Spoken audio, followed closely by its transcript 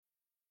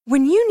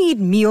When you need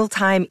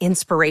mealtime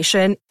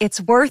inspiration,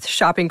 it's worth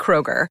shopping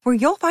Kroger, where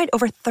you'll find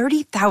over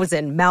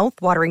 30,000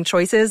 mouth-watering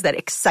choices that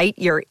excite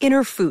your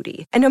inner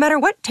foodie. And no matter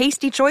what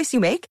tasty choice you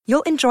make,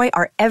 you'll enjoy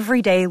our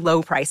everyday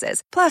low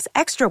prices, plus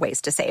extra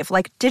ways to save,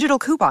 like digital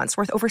coupons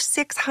worth over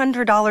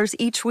 $600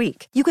 each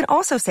week. You can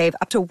also save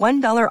up to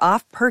 $1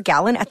 off per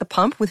gallon at the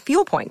pump with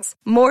fuel points.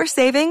 More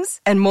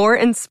savings and more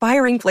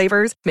inspiring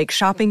flavors make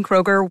shopping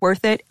Kroger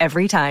worth it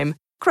every time.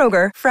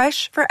 Kroger,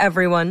 fresh for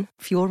everyone.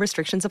 Fuel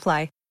restrictions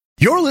apply.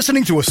 You're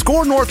listening to a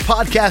Score North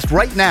podcast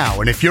right now,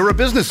 and if you're a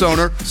business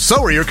owner, so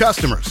are your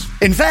customers.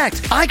 In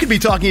fact, I could be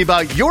talking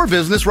about your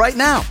business right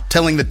now,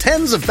 telling the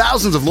tens of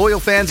thousands of loyal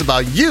fans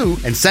about you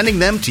and sending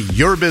them to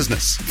your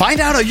business. Find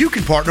out how you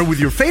can partner with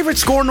your favorite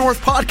Score North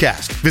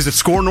podcast. Visit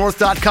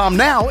scorenorth.com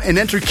now and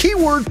enter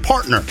keyword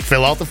partner.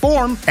 Fill out the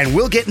form, and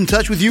we'll get in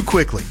touch with you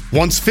quickly.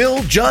 Once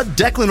Phil, Judd,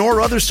 Declan, or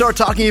others start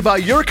talking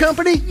about your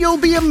company, you'll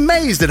be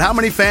amazed at how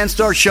many fans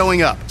start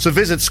showing up. So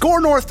visit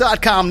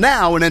scorenorth.com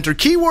now and enter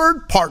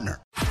keyword partner.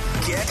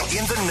 Get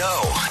in the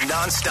know.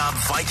 Non-stop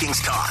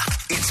Vikings talk.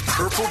 It's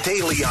Purple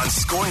Daily on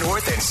Score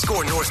North and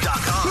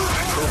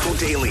ScoreNorth.com. Purple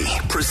Daily,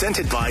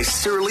 presented by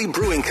Surly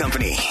Brewing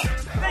Company.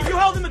 Hey, you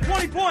held him to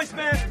 20 points,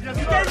 man. You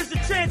gave us a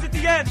chance at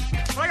the end.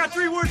 But I got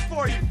 3 words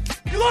for you.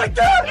 You like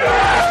that?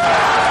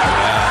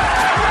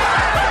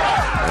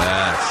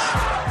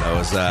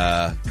 Yes.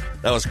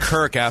 That was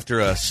Kirk after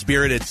a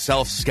spirited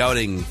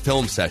self-scouting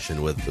film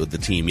session with the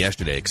team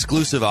yesterday.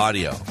 Exclusive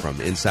audio from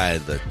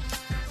inside the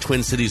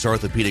Twin Cities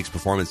Orthopedics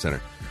Performance Center.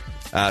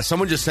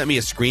 Someone just sent me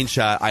a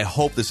screenshot. I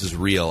hope this is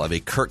real, of a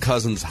Kirk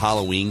Cousins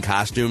Halloween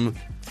costume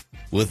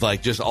with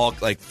just all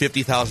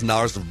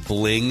 $50,000 of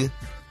bling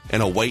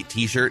and a white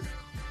T-shirt.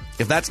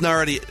 If that's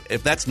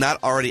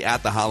not already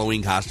at the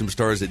Halloween costume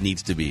stores, it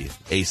needs to be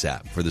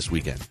ASAP for this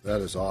weekend.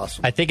 That is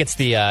awesome. I think it's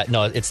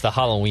it's the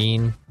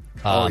Halloween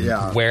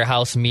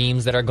warehouse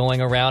memes that are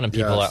going around, and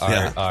people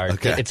are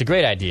okay. It's a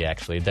great idea,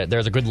 actually.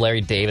 There's a good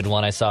Larry David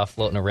one I saw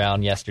floating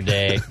around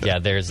yesterday.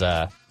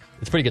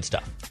 It's pretty good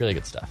stuff. Really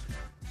good stuff.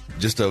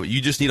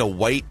 You just need a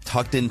white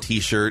tucked-in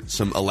T-shirt,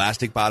 some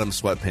elastic bottom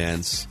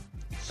sweatpants,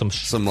 some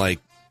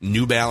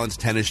New Balance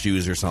tennis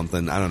shoes or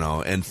something. I don't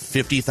know, and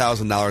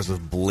 $50,000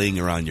 of bling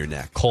around your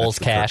neck. Kohl's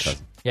cash. You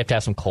have to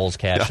have some Kohl's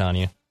cash on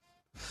you.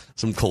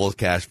 Some Kohl's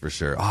cash for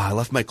sure. Oh, I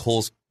left my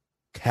Kohl's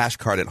cash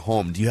card at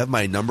home. Do you have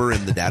my number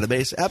in the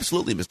database?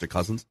 Absolutely, Mr.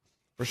 Cousins,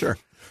 for sure.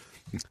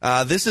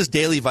 This is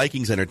Daily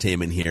Vikings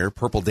Entertainment here,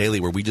 Purple Daily,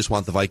 where we just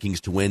want the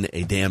Vikings to win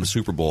a damn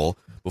Super Bowl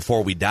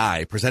before we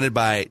die. Presented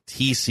by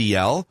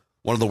TCL,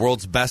 one of the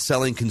world's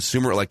best-selling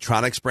consumer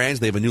electronics brands.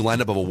 They have a new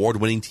lineup of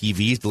award-winning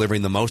TVs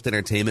delivering the most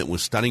entertainment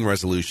with stunning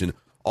resolution,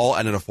 all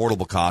at an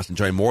affordable cost.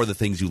 Enjoy more of the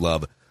things you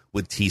love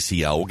with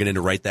TCL. We're going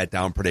to write that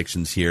down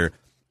predictions here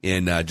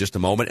in just a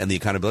moment and the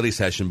accountability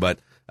session. But,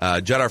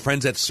 Judd, our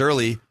friends at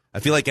Surly, I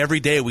feel like every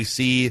day we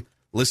see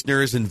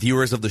listeners and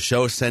viewers of the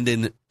show send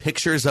in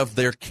pictures of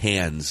their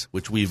cans,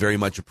 which we very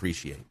much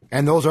appreciate.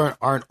 And those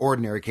aren't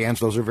ordinary cans.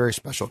 Those are very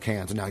special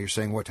cans. And now you're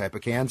saying, what type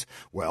of cans?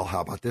 Well,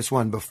 how about this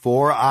one?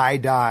 Before I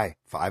Die.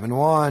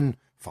 5-1.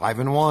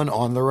 5-1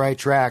 on the right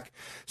track.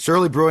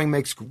 Surly Brewing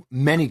makes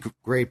many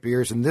great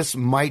beers, and this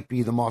might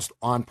be the most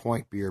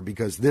on-point beer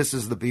because this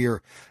is the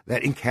beer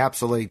that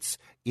encapsulates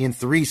in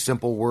 3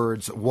 simple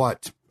words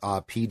what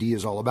PD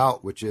is all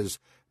about, which is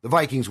the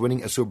Vikings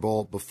winning a Super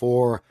Bowl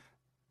before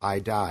I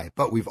die.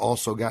 But we've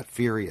also got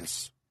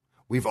Furious.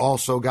 We've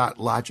also got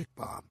Logic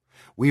Bomb.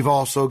 We've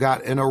also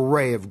got an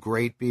array of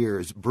great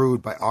beers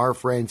brewed by our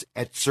friends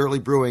at Surly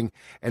Brewing.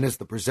 And as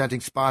the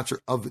presenting sponsor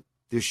of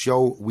this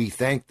show, we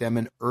thank them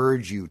and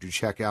urge you to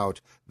check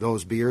out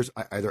those beers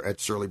either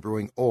at Surly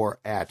Brewing or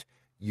at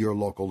your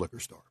local liquor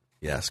store.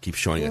 Yes, keep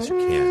showing us your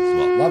cans as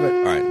well. Love it.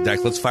 All right,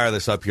 Dex, let's fire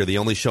this up here. The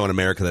only show in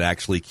America that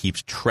actually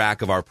keeps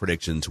track of our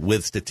predictions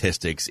with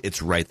statistics.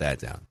 It's Write That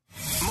Down.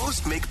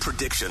 Most make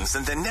predictions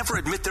and then never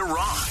admit they're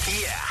wrong.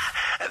 Yeah,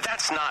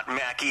 that's not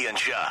Mackie and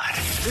Judd.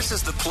 This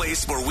is the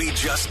place where we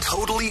just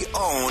totally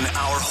own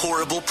our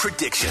horrible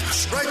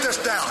predictions. Write this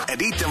down.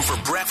 And eat them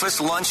for breakfast,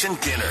 lunch, and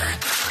dinner.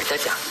 Write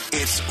that down.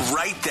 It's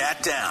Write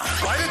That Down.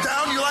 Write it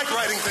down. You like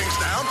writing things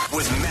down.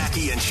 With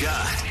Mackie and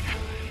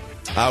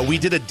Judd. We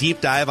did a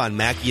deep dive on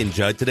Mackie and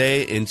Judd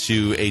today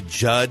into a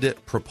Judd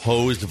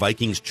proposed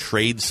Vikings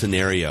trade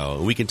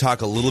scenario. We can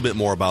talk a little bit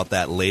more about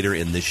that later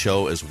in this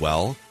show as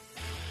well.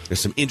 There's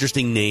some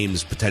interesting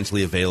names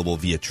potentially available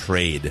via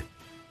trade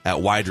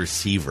at wide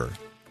receiver.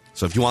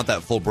 So if you want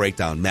that full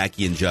breakdown,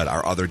 Mackie and Judd,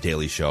 our other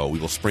daily show, we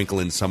will sprinkle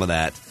in some of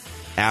that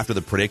after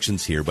the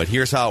predictions here. But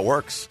here's how it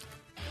works.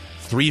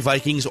 3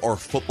 Vikings or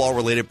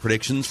football-related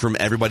predictions from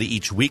everybody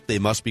each week. They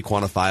must be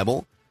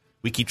quantifiable.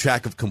 We keep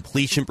track of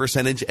completion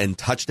percentage and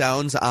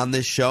touchdowns on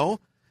this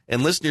show.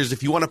 And listeners,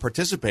 if you want to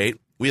participate,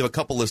 we have a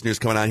couple listeners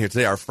coming on here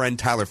today. Our friend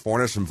Tyler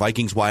Fornes from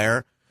Vikings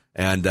Wire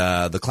and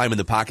the Climb in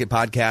the Pocket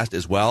podcast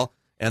as well.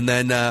 And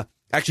then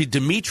actually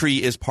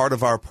Dimitri is part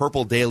of our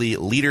Purple Daily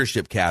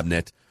leadership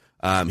cabinet.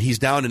 He's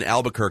down in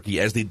Albuquerque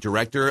as the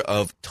director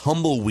of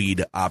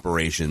tumbleweed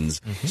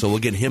operations. Mm-hmm. So we'll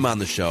get him on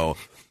the show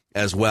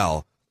as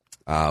well.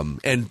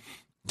 And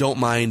don't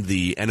mind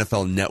the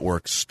NFL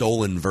Network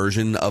stolen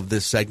version of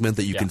this segment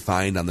that you can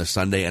find on the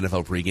Sunday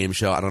NFL pregame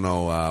show. I don't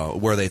know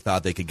where they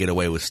thought they could get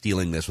away with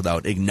stealing this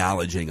without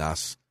acknowledging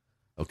us.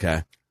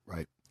 Okay,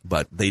 right?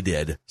 But they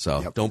did.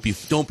 So don't be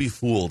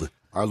fooled.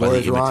 Our by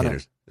lawyers the are on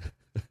imitators.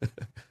 it.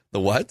 The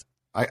what?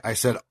 I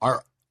said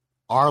our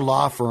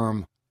law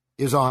firm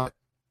is on it.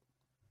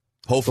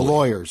 Hopefully, the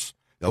lawyers.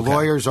 The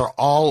lawyers are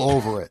all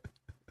over it.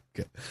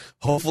 Okay.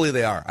 Hopefully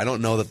they are. I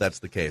don't know that that's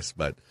the case,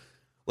 but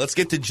let's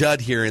get to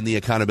Judd here in the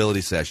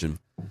accountability session.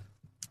 A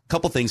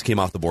couple things came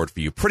off the board for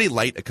you. Pretty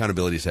light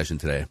accountability session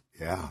today.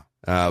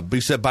 Yeah.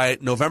 We said by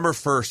November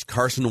 1st,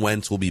 Carson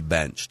Wentz will be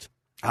benched.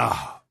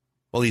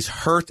 Well, he's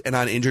hurt and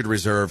on injured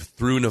reserve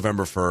through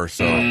November 1st.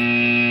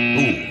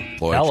 So,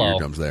 Floyd, here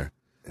comes there.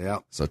 Yeah.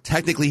 So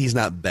technically he's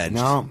not benched.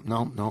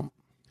 No.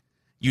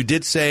 You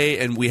did say,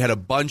 and we had a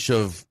bunch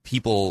of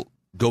people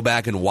go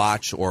back and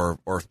watch or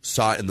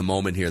saw it in the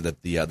moment here,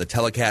 that the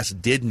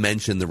telecast did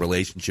mention the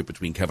relationship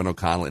between Kevin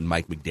O'Connell and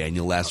Mike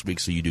McDaniel last week,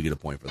 so you do get a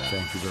point for that.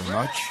 Thank you very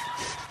much.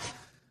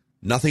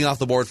 Nothing off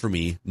the board for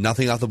me.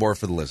 Nothing off the board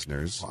for the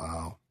listeners.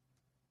 Wow.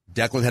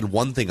 Declan had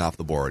one thing off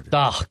the board.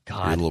 Oh,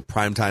 God. A little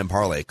primetime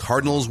parlay.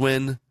 Cardinals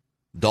win,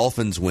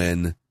 Dolphins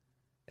win,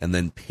 and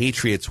then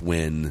Patriots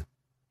win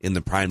in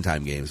the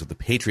primetime games. But the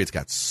Patriots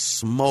got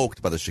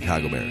smoked by the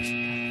Chicago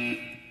Bears.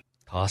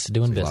 Cost of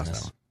doing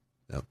business.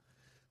 Yep.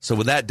 So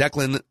with that,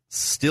 Declan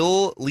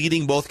still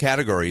leading both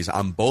categories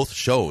on both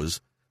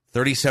shows.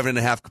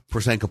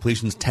 37.5%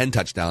 completions, 10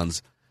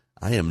 touchdowns.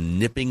 I am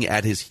nipping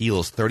at his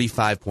heels,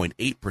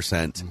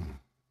 35.8%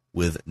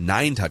 with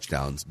 9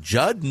 touchdowns.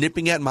 Judd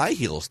nipping at my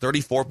heels,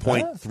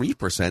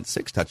 34.3%,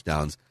 6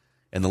 touchdowns.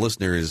 And the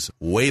listener is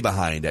way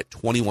behind at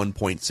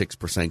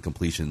 21.6%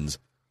 completions,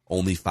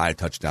 only 5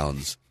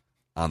 touchdowns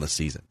on the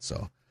season.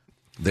 So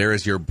there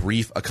is your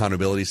brief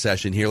accountability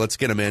session here. Let's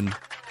get him in.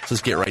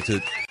 Let's get right to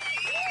it.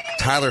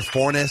 Tyler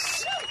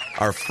Forness,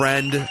 our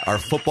friend, our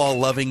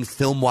football-loving,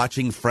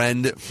 film-watching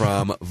friend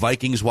from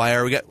Vikings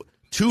Wire. We got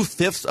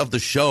 2/5 of the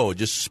show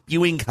just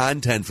spewing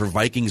content for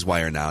Vikings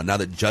Wire now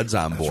that Judd's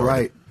on board. That's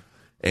right.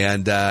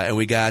 And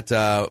we got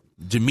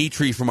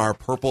Dimitri from our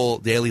Purple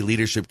Daily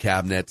Leadership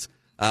Cabinet.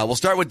 We'll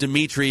start with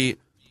Dimitri.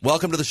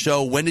 Welcome to the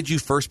show. When did you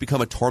first become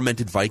a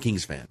tormented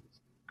Vikings fan?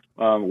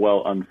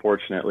 Well,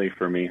 unfortunately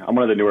for me, I'm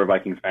one of the newer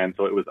Vikings fans,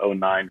 so it was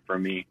 2009 for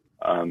me.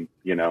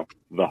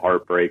 The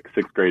heartbreak.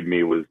 6th grade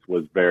me was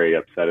very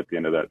upset at the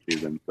end of that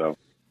season. So,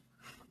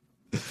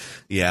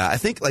 yeah, I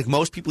think like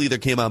most people either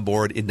came on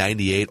board in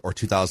 98 or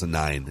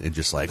 2009 and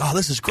just like, oh,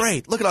 this is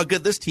great. Look at how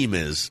good this team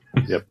is.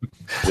 Yep.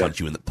 punch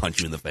you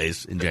in the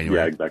face in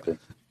January. Yeah, exactly.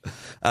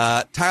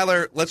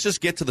 Tyler, let's just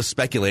get to the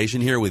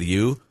speculation here with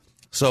you.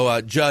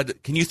 So,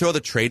 Judd, can you throw the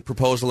trade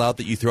proposal out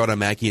that you threw out on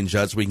Mackey and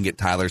Judd so we can get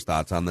Tyler's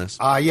thoughts on this?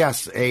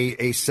 Yes,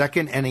 a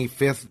second and a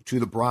 5th to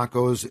the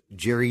Broncos.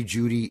 Jerry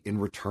Jeudy in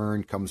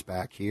return comes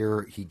back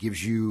here. He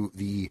gives you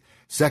the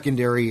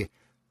secondary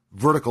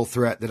vertical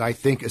threat that I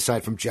think,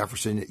 aside from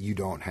Jefferson, you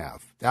don't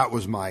have. That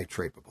was my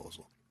trade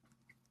proposal.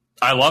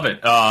 I love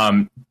it.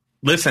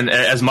 Listen,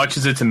 as much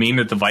as it's a meme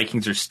that the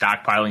Vikings are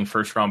stockpiling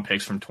first-round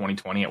picks from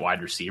 2020 at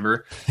wide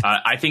receiver,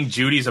 I think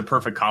Judy's a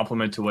perfect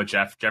complement to what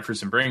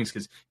Jefferson brings,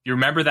 because if you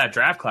remember that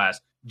draft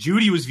class,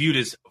 Jeudy was viewed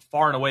as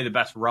far and away the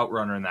best route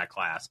runner in that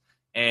class.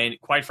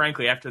 And quite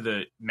frankly, after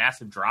the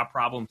massive drop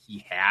problem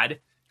he had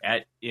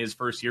at his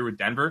first year with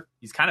Denver,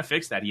 he's kind of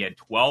fixed that. He had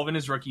 12 in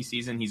his rookie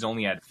season. He's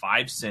only had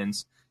 5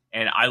 since.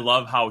 And I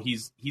love how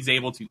he's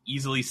able to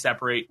easily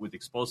separate with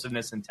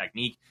explosiveness and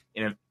technique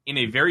in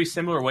a very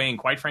similar way, and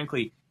quite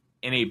frankly,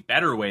 in a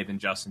better way than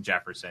Justin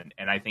Jefferson.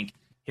 And I think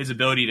his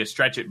ability to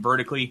stretch it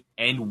vertically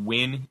and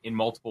win in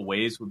multiple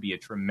ways would be a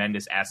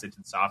tremendous asset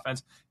to this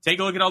offense. Take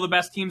a look at all the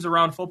best teams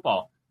around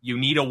football. You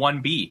need a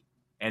 1B,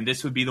 and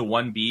this would be the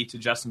 1B to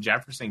Justin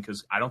Jefferson,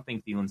 because I don't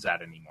think Thielen's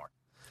that anymore.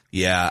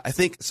 Yeah, I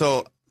think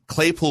so.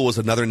 Claypool was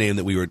another name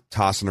that we were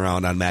tossing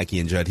around on Mackey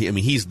and Judd.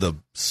 He's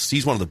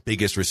one of the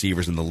biggest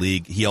receivers in the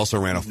league. He also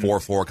ran a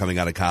 4.4 coming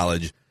out of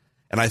college,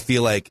 and I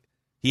feel like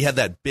he had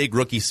that big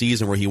rookie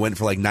season where he went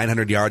for like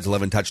 900 yards,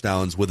 11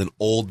 touchdowns with an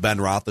old Ben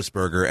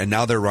Roethlisberger, and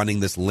now they're running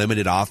this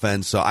limited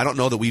offense. So I don't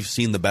know that we've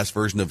seen the best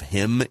version of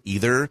him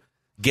either.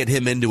 Get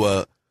him into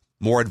a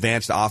more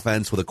advanced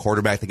offense with a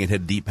quarterback that can hit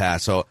a deep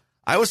pass. So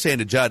I was saying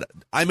to Judd,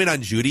 I'm in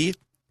on Jeudy.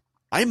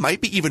 I might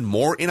be even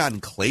more in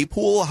on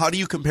Claypool. How do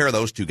you compare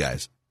those two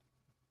guys?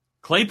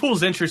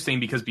 Claypool's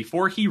interesting because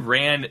before he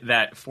ran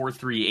that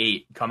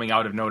 4.38 coming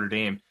out of Notre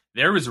Dame,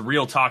 there was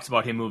real talks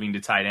about him moving to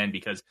tight end,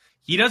 because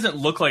he doesn't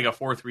look like a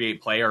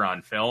 4.38 player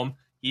on film.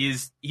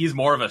 He's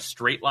more of a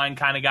straight line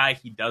kind of guy.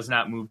 He does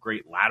not move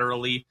great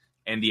laterally.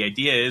 And the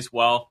idea is,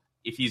 well,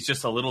 if he's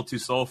just a little too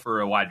slow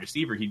for a wide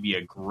receiver, he'd be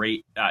a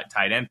great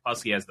tight end.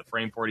 Plus, he has the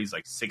frame for it. He's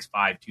like 6'5",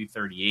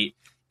 238,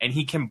 and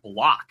he can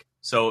block.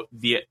 So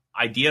the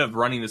idea of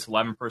running this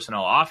 11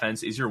 personnel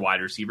offense is your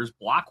wide receivers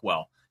block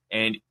well.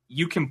 And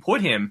you can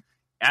put him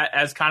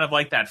as kind of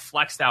like that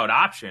flexed out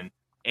option,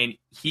 and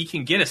he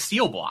can get a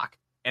seal block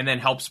and then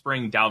help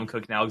spring Dalvin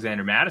Cook and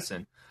Alexander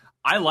Madison.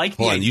 I like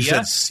the Hold on,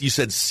 idea. you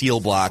said seal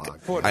block.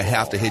 Football. I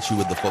have to hit you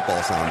with the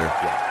football sounder.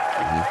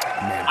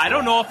 I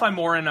don't know if I'm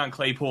more in on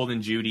Claypool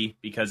than Jeudy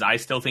because I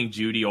still think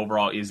Jeudy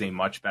overall is a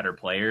much better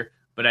player.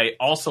 But I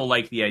also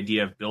like the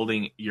idea of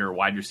building your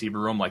wide receiver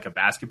room like a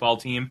basketball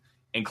team.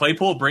 And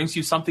Claypool brings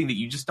you something that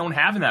you just don't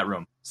have in that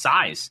room: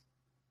 size.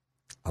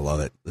 I love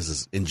it.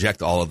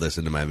 Inject all of this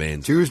into my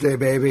veins. Tuesday,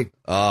 baby.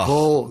 Oh.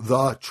 Pull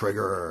the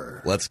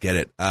trigger. Let's get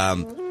it.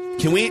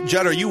 Can we,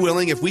 Judd, are you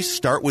willing, if we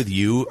start with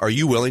you, are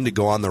you willing to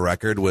go on the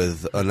record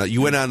with,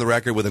 you went on the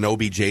record with an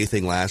OBJ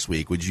thing last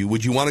week. Would you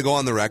want to go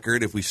on the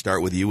record if we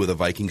start with you with a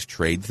Vikings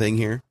trade thing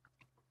here?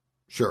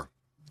 Sure.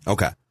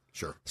 Okay.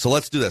 Sure. So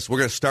let's do this. We're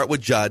going to start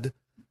with Judd,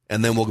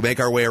 and then we'll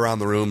make our way around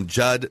the room.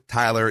 Judd,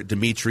 Tyler,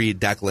 Dimitri,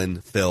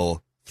 Declan,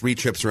 Phil, 3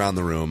 trips around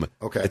the room.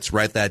 Okay. Let's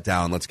write that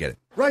down. Let's get it.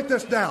 Write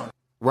this down.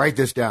 Write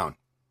this down.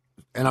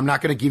 And I'm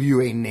not going to give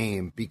you a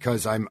name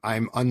because I'm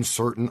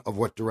uncertain of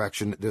what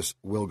direction this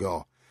will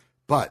go.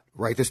 But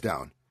write this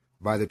down.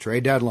 By the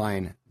trade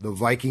deadline, the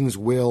Vikings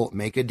will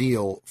make a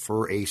deal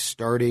for a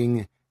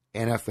starting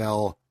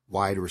NFL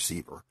wide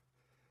receiver.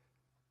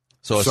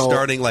 So a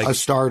starting, like a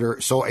starter.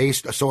 So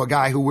a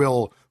guy who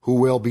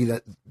will be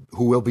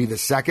the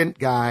second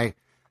guy.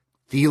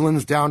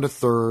 Thielen's down to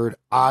third.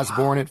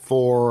 Osborne at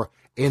 4,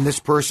 and this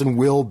person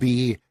will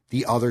be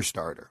the other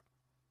starter.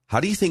 How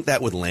do you think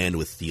that would land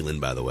with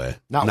Thielen, by the way?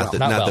 Not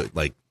well.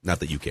 Not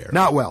that you care.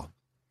 Not well.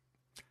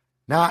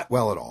 Not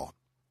well at all.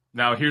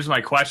 Now, here's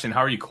my question.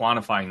 How are you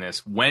quantifying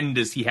this? When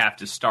does he have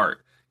to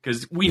start?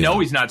 Because we know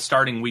he's not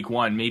starting week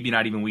 1, maybe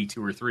not even week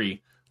 2 or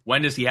 3.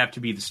 When does he have to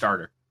be the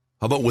starter?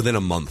 How about within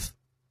a month?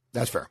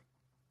 That's fair.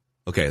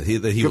 Okay, he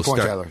Good will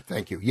point, start. Tyler.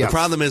 Thank you. Yes. The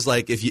problem is,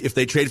 like, if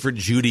they trade for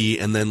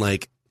Jeudy and then,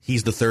 like,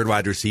 he's the third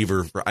wide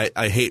receiver,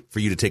 I hate for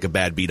you to take a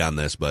bad beat on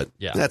this, but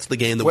that's the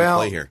game that we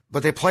play here.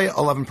 But they play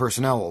 11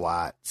 personnel a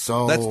lot,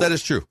 so that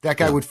is true. That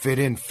guy would fit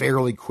in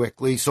fairly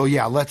quickly. So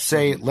yeah, let's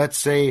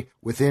say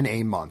within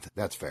a month.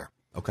 That's fair.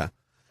 Okay.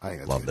 I think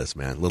that's Love good. this,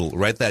 man.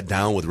 Write that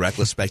down with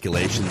reckless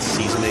speculation,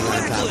 seasoning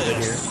on top of it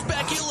here.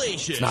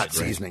 Speculation. It's not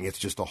seasoning. It's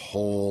just a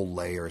whole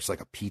layer. It's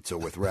like a pizza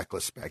with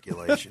reckless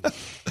speculation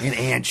and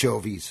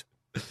anchovies.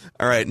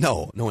 All right,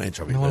 no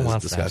anchovies. No one That's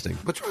wants disgusting.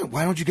 What's wrong?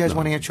 Why don't you guys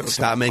want anchovies?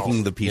 Stop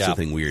making the pizza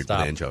thing weird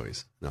Stop. with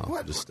anchovies. No,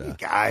 What? just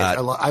Guys, I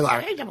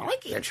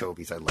like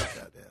anchovies. I love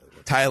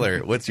that. Tyler,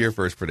 what's your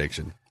first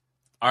prediction?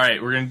 All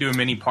right, we're going to do a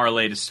mini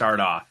parlay to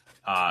start off.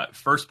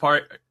 First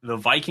part, the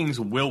Vikings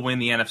will win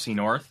the NFC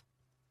North.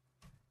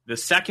 The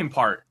second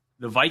part,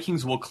 the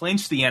Vikings will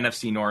clinch the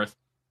NFC North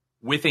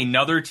with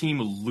another team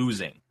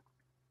losing.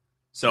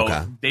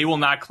 So they will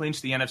not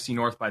clinch the NFC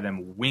North by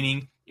them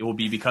winning. It will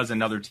be because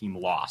another team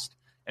lost.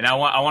 And I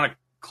want to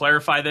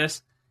clarify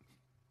this.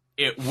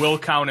 It will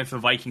count if the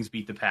Vikings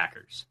beat the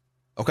Packers.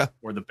 Okay.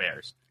 Or the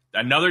Bears.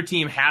 Another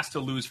team has to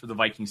lose for the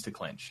Vikings to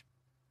clinch.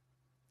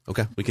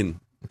 Okay, we can.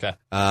 Okay.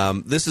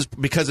 This is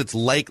because it's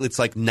like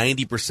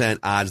 90%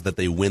 odds that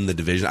they win the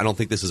division. I don't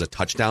think this is a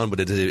touchdown, but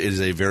it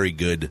is a very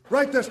good.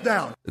 Write this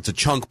down. It's a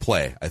chunk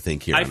play, I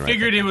think. Here, I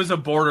figured it was a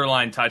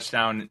borderline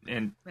touchdown,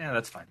 and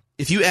that's fine.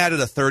 If you added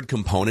a third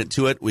component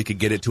to it, we could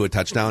get it to a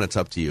touchdown. It's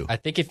up to you. I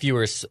think if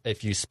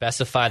you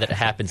specify that it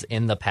happens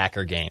in the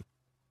Packer game,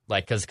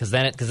 like because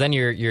then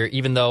you're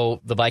even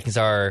though the Vikings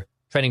are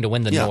trending to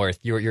win the North,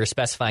 you're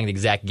specifying the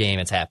exact game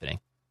it's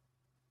happening.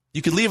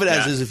 You could leave it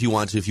as is if you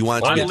want to. If you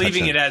want to, I'm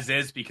leaving it as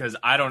is because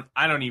I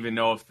don't even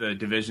know if the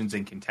division's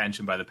in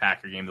contention by the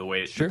Packer game the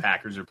way the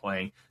Packers are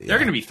playing. They're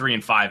going to be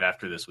 3-5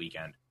 after this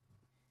weekend.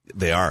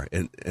 They are,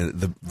 and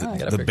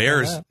the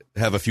Bears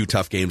have a few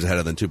tough games ahead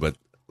of them too. But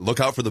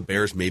look out for the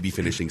Bears maybe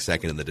finishing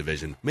second in the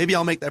division. Maybe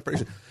I'll make that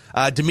prediction.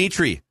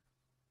 Dimitri,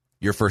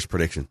 your first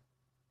prediction.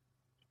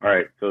 All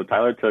right, so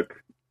Tyler took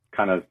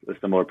kind of a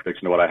similar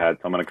prediction to what I had,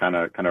 so I'm going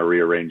to kind of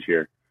rearrange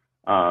here.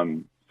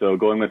 So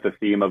going with the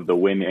theme of the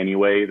win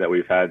anyway that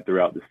we've had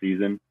throughout the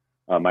season,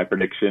 my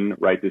prediction,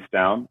 write this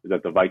down, is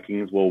that the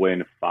Vikings will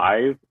win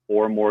 5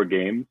 or more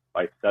games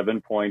by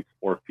 7 points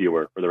or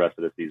fewer for the rest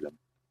of the season.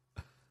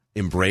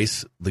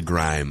 Embrace the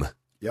grime.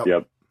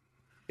 Yep.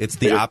 It's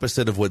the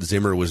opposite of what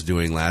Zimmer was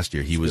doing last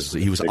year. He was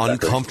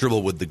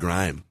uncomfortable with the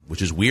grime,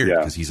 which is weird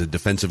because he's a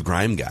defensive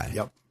grime guy.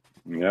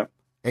 Yep.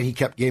 And he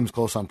kept games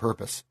close on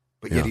purpose,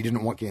 but yet he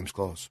didn't want games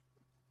close.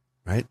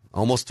 Right?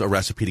 Almost a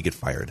recipe to get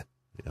fired.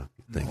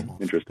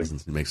 Interesting.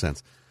 It makes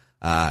sense.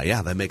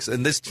 That makes.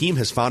 And this team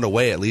has found a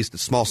way. At least a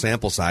small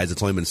sample size.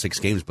 It's only been 6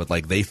 games, but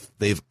like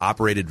they've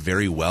operated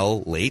very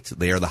well late.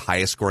 They are the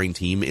highest scoring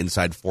team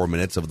inside 4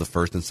 minutes of the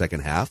first and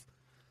second half,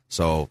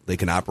 so they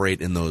can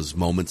operate in those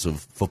moments of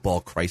football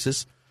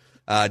crisis.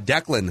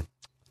 Declan,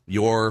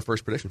 your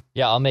first prediction?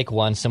 Yeah, I'll make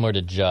one similar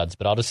to Judd's,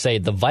 but I'll just say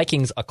the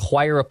Vikings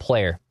acquire a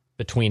player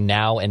between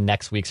now and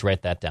next week's.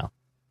 Write that down.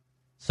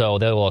 So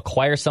they will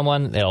acquire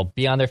someone. They'll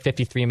be on their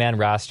 53-man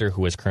roster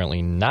who is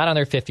currently not on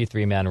their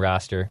 53-man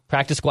roster.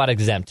 Practice squad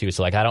exempt too.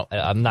 So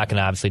I'm not going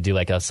to obviously do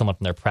like someone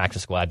from their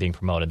practice squad being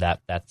promoted.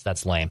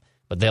 That's lame.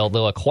 But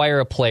they'll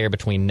acquire a player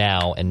between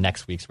now and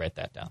next week's. Write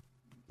that down.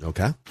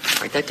 Okay.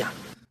 Write that down.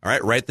 All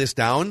right, write this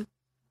down.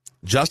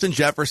 Justin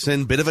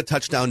Jefferson, bit of a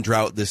touchdown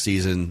drought this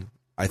season.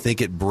 I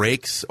think it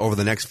breaks over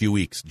the next few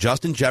weeks.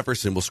 Justin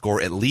Jefferson will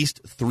score at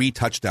least 3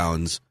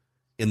 touchdowns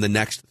in the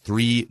next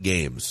 3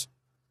 games.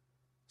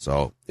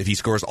 So if he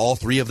scores all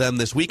 3 of them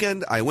this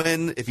weekend, I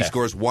win. If he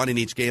scores 1 in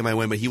each game, I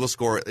win. But he will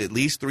score at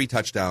least 3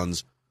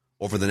 touchdowns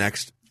over the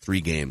next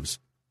 3 games.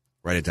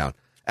 Write it down.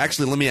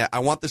 Actually, I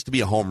want this to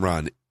be a home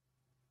run.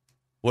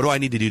 What do I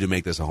need to do to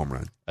make this a home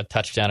run? A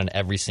touchdown in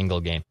every single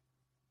game.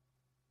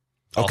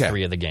 All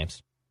 3 of the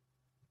games.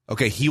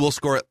 Okay, he will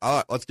score.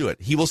 Let's do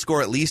it. He will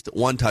score at least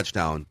 1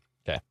 touchdown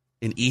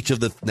in each of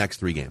the next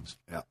 3 games.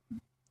 Yeah.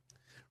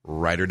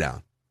 Write her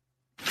down.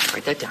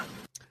 Write that down.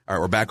 All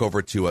right, we're back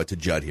over to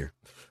Judd here.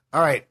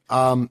 All right.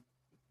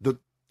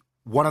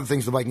 One of the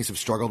things the Vikings have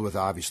struggled with,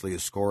 obviously,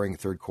 is scoring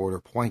third quarter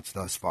points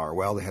thus far.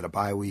 Well, they had a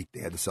bye week.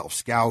 They had the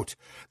self-scout.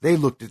 They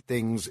looked at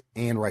things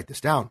and write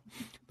this down.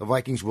 The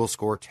Vikings will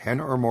score 10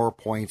 or more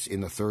points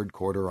in the third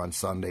quarter on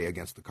Sunday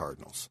against the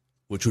Cardinals.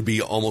 Which would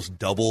be almost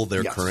double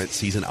their current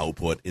season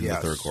output in the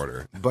third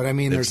quarter. But, I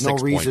mean, there's no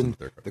reason.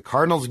 The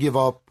Cardinals give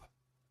up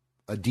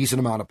a decent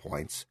amount of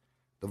points.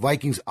 The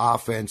Vikings'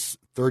 offense,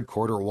 third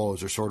quarter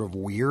lows are sort of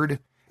weird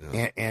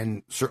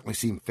and certainly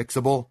seem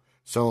fixable.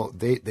 So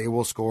they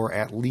will score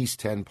at least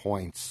 10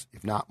 points,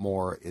 if not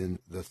more, in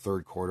the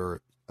third quarter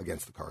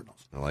against the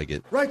Cardinals. I like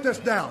it. Write this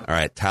down. All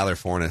right, Tyler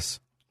Forness.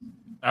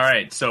 All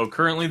right, so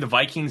currently the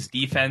Vikings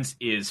defense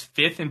is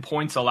 5th in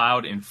points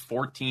allowed and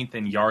 14th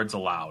in yards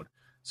allowed.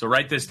 So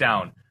write this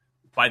down.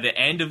 By the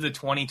end of the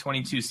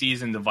 2022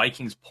 season, the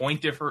Vikings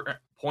points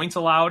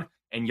allowed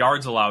and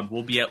yards allowed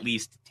will be at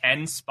least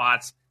 10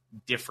 spots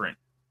different.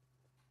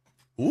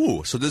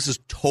 Ooh, so this is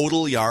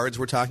total yards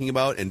we're talking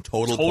about and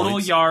total points? Total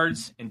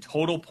yards and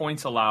total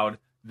points allowed,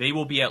 they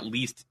will be at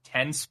least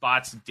 10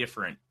 spots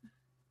different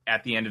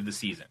at the end of the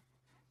season.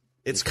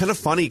 It's kind of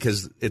funny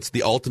because it's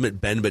the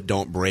ultimate bend but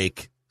don't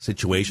break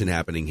situation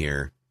happening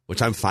here,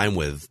 which I'm fine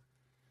with.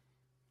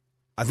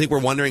 I think we're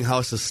wondering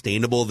how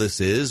sustainable this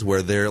is,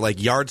 where they're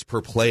like yards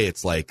per play,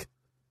 it's like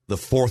the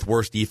 4th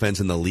worst defense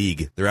in the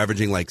league. They're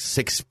averaging like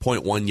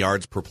 6.1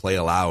 yards per play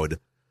allowed.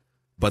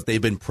 But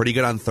they've been pretty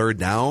good on third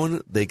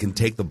down. They can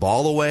take the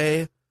ball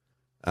away.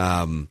 They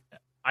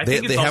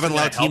haven't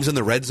allowed teams in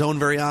the red zone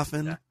very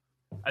often. Yeah.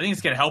 I think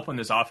it's going to help when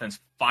this offense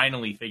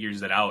finally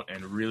figures it out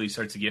and really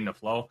starts to get into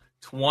flow.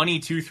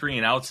 22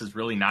 3-and-outs is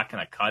really not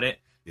going to cut it.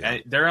 Yeah.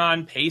 And they're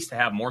on pace to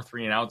have more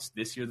 3-and-outs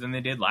this year than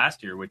they did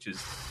last year, which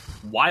is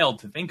wild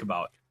to think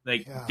about.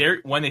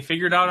 When they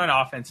figure it out on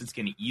offense, it's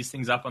going to ease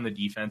things up on the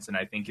defense, and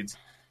I think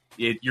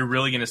you're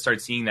really going to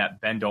start seeing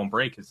that bend don't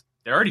break because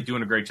they're already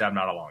doing a great job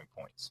not allowing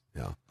points.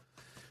 Yeah,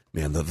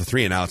 man, the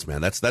 3-and-outs,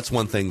 man. That's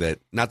one thing that,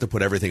 not to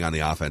put everything on the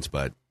offense,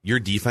 but your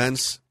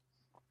defense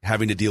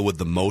having to deal with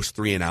the most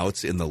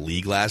 3-and-outs in the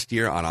league last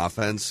year on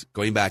offense,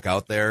 going back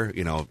out there,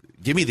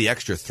 give me the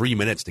extra 3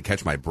 minutes to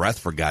catch my breath,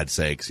 for God's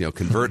sakes.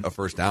 Convert a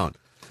first down.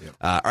 Yep.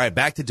 All right,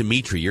 back to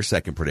Dimitri, your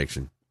second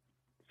prediction.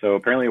 So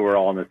apparently we're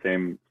all on the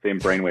same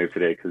brainwave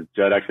today because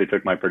Judd actually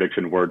took my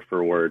prediction word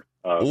for word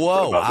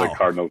about the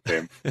Cardinals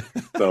game.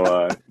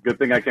 So good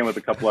thing I came with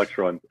a couple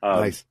extra ones.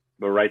 Nice.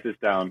 But write this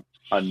down.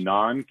 A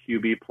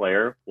non-QB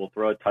player will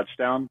throw a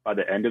touchdown by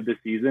the end of the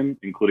season,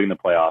 including the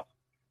playoffs.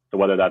 So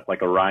whether that's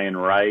like a Ryan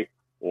Wright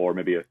or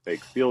maybe a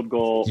fake field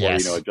goal or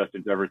a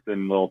Justin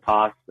Jefferson little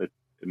toss, it's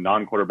a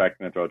non-quarterback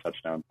going to throw a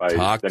touchdown.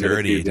 Talk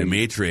dirty,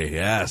 Dimitri,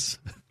 yes.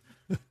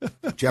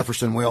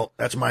 Jefferson will.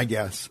 That's my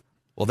guess.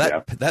 Well,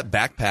 that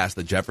back pass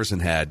that Jefferson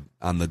had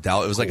on it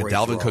was like a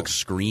Dalvin Cook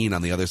screen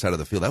on the other side of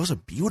the field. That was a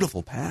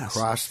beautiful pass.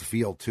 Across the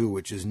field, too,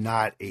 which is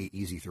not an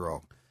easy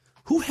throw.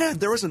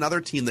 There was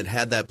another team that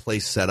had that play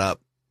set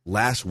up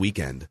last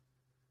weekend.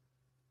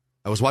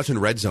 I was watching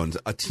Red Zone.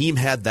 A team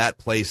had that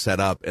play set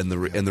up, and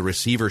the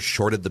receiver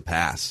shorted the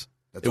pass.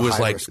 It was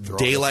like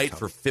daylight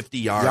for 50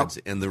 yards,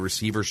 and the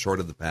receiver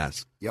shorted the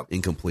pass. Yep.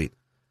 Incomplete.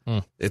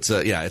 It's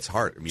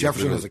hard. I mean,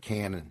 Jefferson is a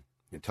cannon.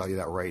 I can tell you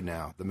that right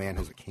now. The man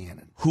has a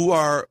cannon. Who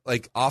are,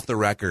 like, off the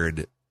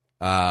record,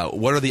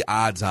 what are the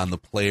odds on the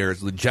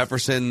players?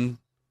 Jefferson,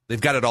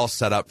 they've got it all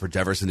set up for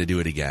Jefferson to do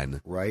it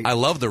again. Right. I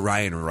love the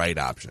Ryan Wright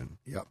option.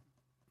 Yep.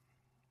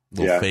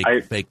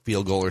 Fake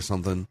field goal or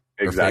something.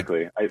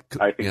 Exactly. I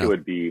think it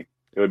would be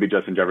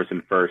Justin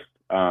Jefferson first.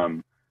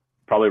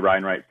 Probably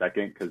Ryan Wright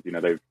second because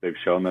they've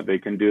shown that they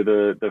can do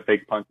the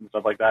fake punts and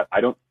stuff like that.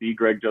 I don't see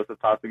Greg Joseph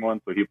tossing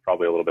one, so he's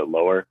probably a little bit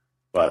lower.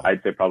 But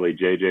I'd say probably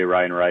JJ,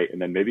 Ryan Wright,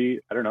 and then maybe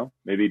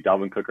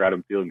Dalvin Cook or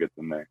Adam Thielen gets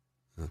in there.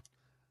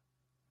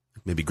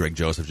 Maybe Greg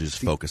Joseph should just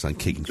focus on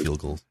kicking field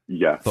goals.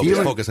 Yeah.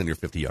 Focus on your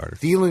 50-yarder.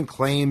 Thielen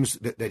claims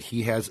that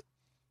he has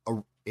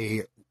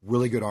a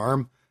really good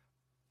arm.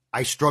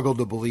 I struggle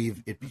to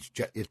believe it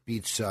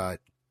beats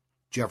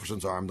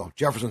Jefferson's arm, though.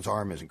 Jefferson's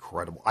arm is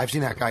incredible. I've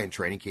seen that guy in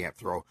training camp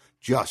throw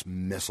just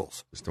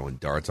missiles. Just throwing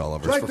darts all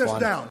over. Write this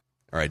down.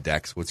 All right,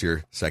 Dex, what's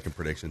your second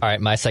prediction? All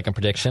right, my second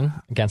prediction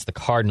against the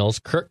Cardinals.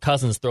 Kirk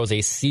Cousins throws a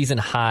season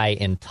high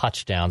in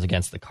touchdowns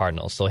against the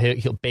Cardinals. So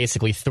he'll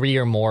basically 3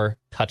 or more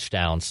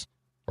touchdowns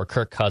for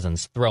Kirk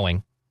Cousins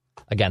throwing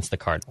against the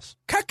Cardinals.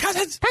 Kirk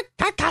Cousins!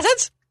 Kirk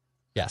Cousins!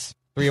 Yes.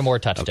 3 or more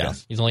touchdowns.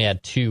 Okay. He's only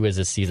had 2 as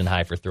his season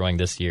high for throwing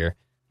this year.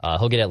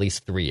 He'll get at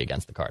least 3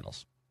 against the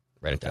Cardinals.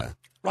 Write it down.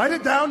 Write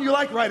it down. You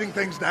like writing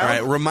things down. All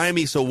right, remind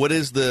me. So,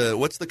 what's the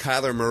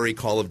Kyler Murray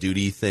Call of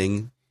Duty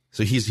thing?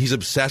 So he's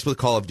obsessed with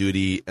Call of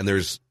Duty, and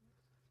there's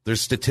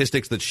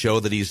statistics that show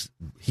that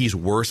he's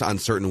worse on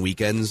certain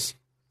weekends.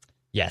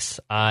 Yes,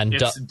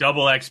 it's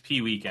double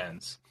XP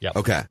weekends. Yep.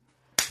 Okay.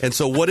 And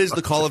so, what is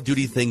the Call of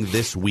Duty thing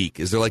this week?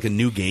 Is there like a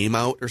new game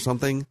out or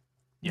something?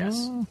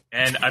 Yes.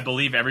 And I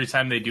believe every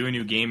time they do a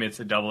new game, it's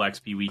a double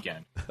XP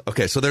weekend.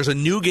 Okay, so there's a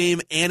new game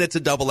and it's a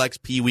double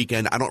XP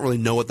weekend. I don't really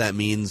know what that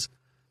means,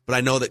 but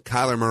I know that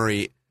Kyler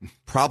Murray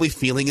probably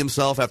feeling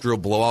himself after a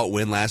blowout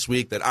win last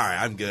week that, all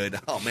right, I'm good.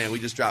 Oh, man, we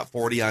just dropped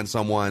 40 on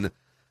someone.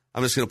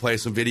 I'm just going to play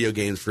some video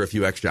games for a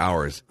few extra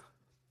hours.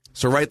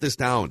 So write this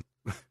down.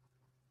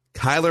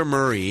 Kyler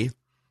Murray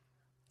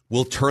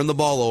will turn the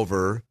ball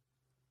over.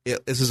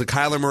 This is a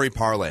Kyler Murray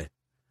parlay.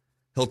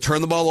 He'll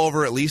turn the ball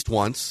over at least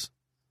once.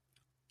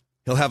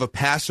 He'll have a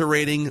passer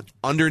rating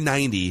under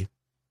 90,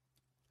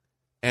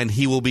 and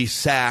he will be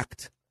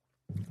sacked.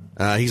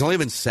 He's only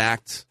been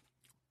sacked.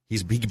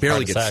 He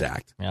barely gets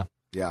sacked.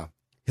 Yeah.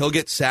 He'll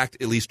get sacked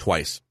at least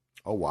twice.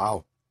 Oh,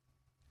 wow.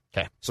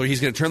 Okay. So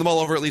he's going to turn the ball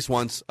over at least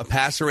once, a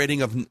passer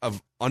rating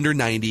of under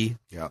 90,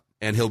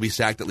 and he'll be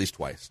sacked at least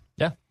twice.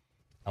 Yeah.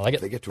 I like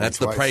it. That's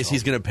the price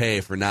he's going to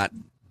pay for not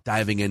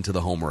diving into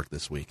the homework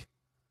this week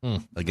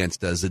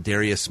against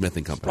Zadarius Smith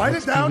and company. Write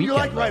it down. You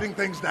like writing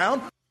things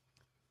down.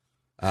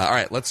 All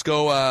right, let's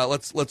go.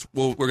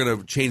 We're going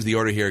to change the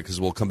order here because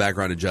we'll come back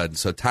around to Judd.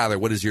 So, Tyler,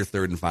 what is your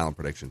third and final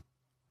prediction?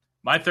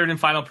 My third and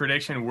final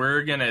prediction,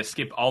 we're going to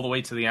skip all the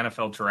way to the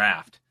NFL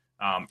draft.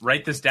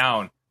 Write this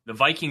down. The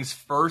Vikings'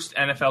 first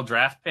NFL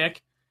draft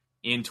pick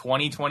in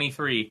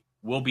 2023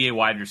 will be a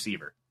wide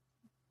receiver.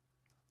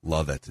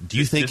 Love it. Do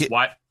you think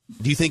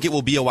it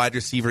will be a wide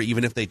receiver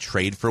even if they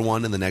trade for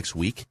one in the next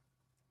week?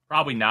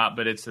 Probably not,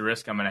 but it's the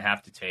risk I'm going to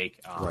have to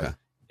take. Right.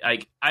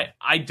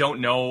 I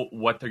don't know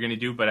what they're going to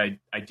do, but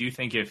I do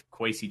think if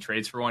Kwesi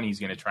trades for one, he's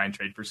going to try and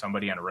trade for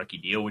somebody on a rookie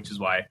deal, which is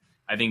why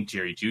I think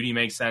Jerry Jeudy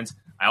makes sense.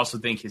 I also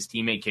think his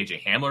teammate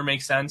KJ Hamler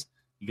makes sense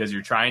because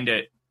you're trying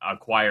to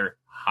acquire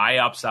high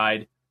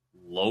upside,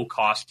 low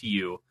cost to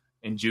you,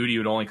 and Jeudy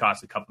would only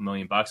cost a couple $1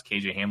 million,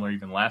 KJ Hamler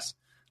even less.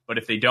 But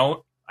if they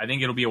don't, I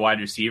think it'll be a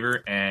wide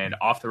receiver, and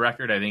off the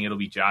record, I think it'll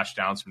be Josh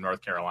Downs from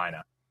North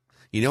Carolina.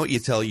 You know what you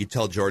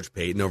tell George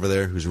Payton over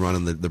there, who's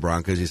running the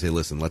Broncos? You say,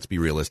 listen, let's be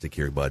realistic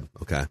here, bud.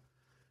 Okay,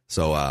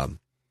 so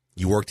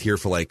you worked here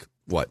for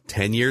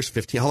 10 years,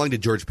 15? How long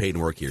did George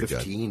Payton work here?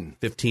 15. Judd?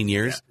 15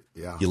 years.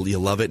 Yeah. You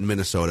love it in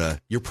Minnesota.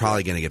 You're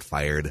probably going to get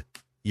fired.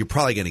 You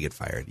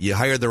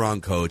hired the wrong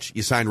coach.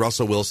 You signed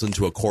Russell Wilson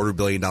to a $250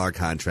 million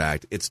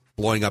contract. It's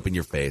blowing up in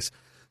your face.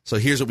 So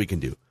here's what we can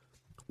do.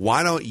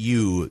 Why don't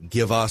you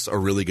give us a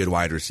really good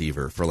wide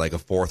receiver for like a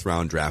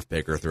 4th-round draft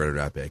pick or a 3rd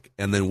draft pick,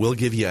 and then we'll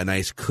give you a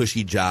nice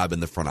cushy job in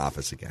the front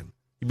office again.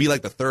 You'd be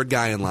like the 3rd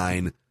guy in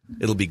line.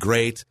 It'll be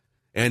great,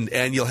 and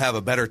you'll have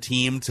a better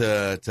team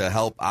to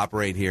help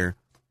operate here.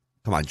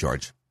 Come on,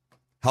 George.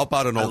 Help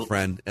out an old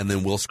friend, and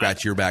then we'll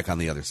scratch your back on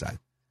the other side.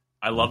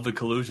 I love the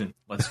collusion.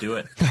 Let's do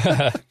it.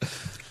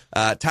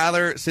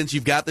 Tyler, since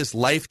you've got this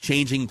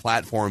life-changing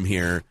platform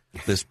here,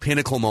 this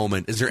pinnacle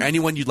moment, is there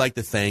anyone you'd like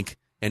to thank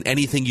and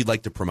anything you'd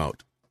like to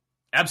promote?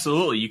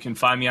 Absolutely. You can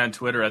find me on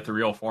Twitter at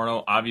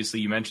 @TheRealForno. Obviously,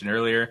 you mentioned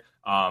earlier,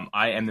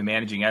 I am the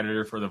managing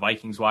editor for the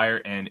Vikings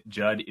Wire, and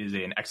Judd is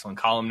an excellent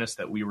columnist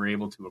that we were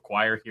able to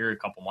acquire here a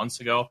couple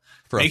months ago.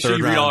 For Make a sure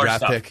you read all our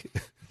draft stuff. Pick.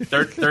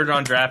 Third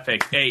round draft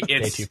pick. Hey,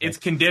 it's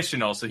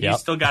conditional, so he's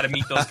still got to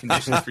meet those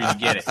conditions for you to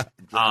get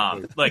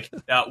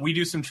it. We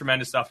do some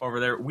tremendous stuff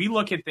over there. We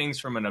look at things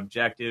from an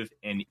objective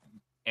and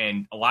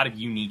a lot of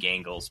unique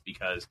angles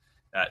because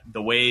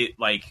the way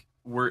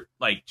we're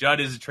Judd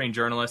is a trained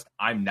journalist,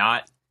 I'm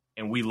not,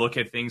 and we look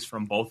at things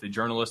from both a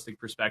journalistic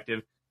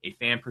perspective, a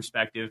fan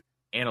perspective,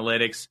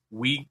 analytics.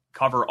 We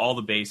cover all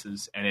the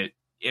bases, and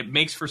it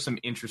makes for some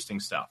interesting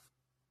stuff.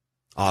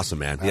 Awesome,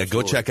 man. Absolutely. Yeah,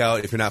 go check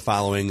out, if you're not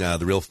following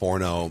The Real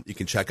Forno, you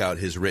can check out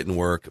his written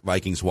work,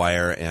 Vikings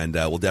Wire, and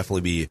we'll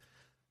definitely be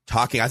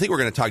talking. I think we're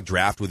going to talk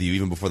draft with you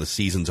even before the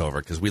season's over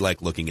because we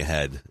like looking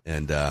ahead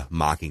and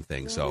mocking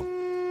things. So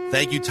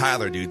thank you,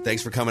 Tyler, dude.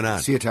 Thanks for coming on.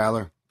 See you,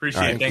 Tyler.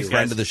 Appreciate it. Thanks,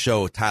 friend guys. of the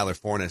show, Tyler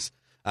Fornes.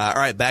 All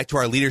right, back to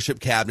our leadership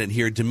cabinet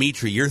here.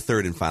 Dimitri, your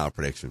third and final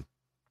prediction.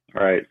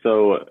 All right,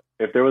 so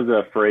if there was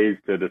a phrase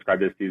to describe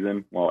this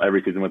season, well,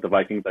 every season with the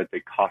Vikings, I'd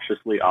say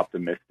cautiously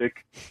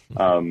optimistic.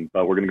 But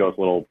we're going to go with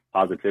a little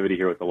positivity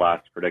here with the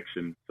last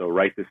prediction. So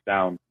write this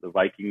down. The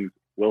Vikings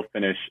will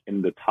finish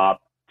in the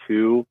top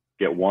 2,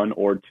 get 1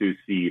 or 2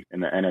 seed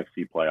in the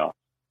NFC playoffs.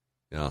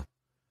 Yeah.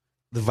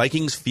 The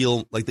Vikings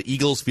feel like the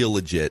Eagles feel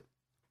legit,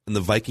 and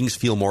the Vikings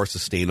feel more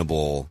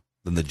sustainable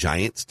than the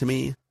Giants to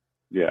me.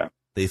 Yeah.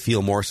 They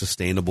feel more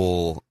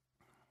sustainable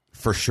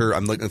for sure.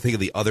 I'm looking to think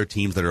of the other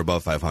teams that are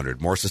above 500,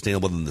 more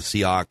sustainable than the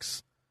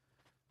Seahawks.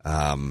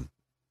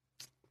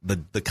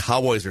 The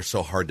Cowboys are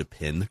so hard to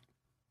pin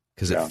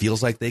because it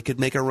feels like they could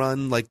make a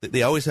run. Like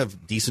they always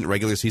have decent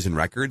regular season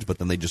records, but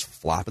then they just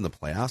flop in the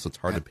playoffs. So it's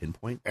hard to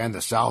pinpoint. And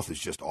the South is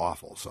just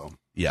awful. So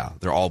yeah,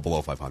 they're all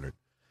below 500.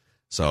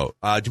 So,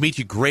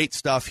 Dimitri, great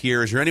stuff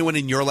here. Is there anyone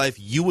in your life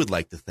you would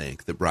like to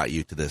thank that brought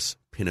you to this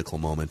pinnacle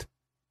moment?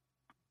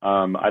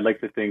 I'd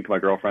like to thank my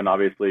girlfriend.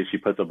 Obviously, she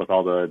puts up with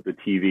all the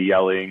TV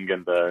yelling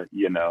and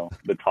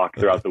the talk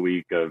throughout the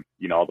week of,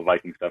 all the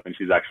Viking stuff. And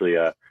she's actually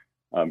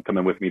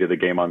coming with me to the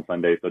game on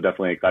Sunday. So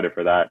definitely excited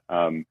for that.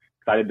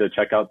 Excited to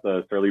check out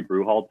the Surly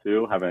Brew Hall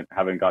too.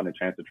 Haven't gotten a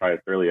chance to try a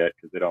Surly yet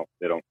because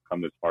they don't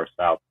come this far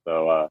south.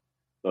 So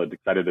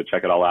excited to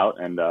check it all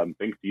out. And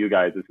thanks to you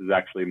guys. This is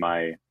actually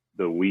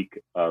the week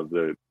of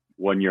the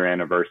 1 year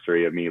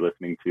anniversary of me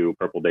listening to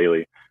Purple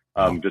Daily.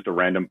 Just a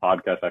random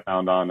podcast I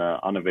found on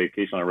a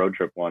vacation on a road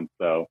trip once.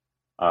 So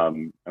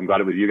I'm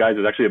glad it was you guys. It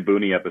was actually a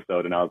Booney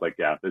episode, and I was like,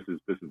 yeah, this is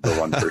the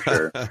one for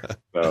sure.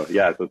 So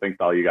thanks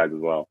to all you guys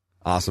as well.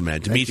 Awesome, man.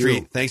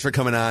 Dimitri, thanks for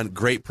coming on.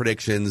 Great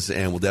predictions,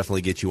 and we'll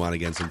definitely get you on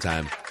again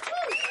sometime.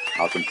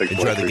 Awesome. Thanks.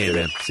 Enjoy the game,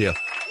 man. See ya.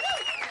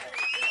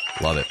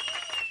 Love it.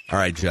 All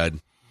right, Judd.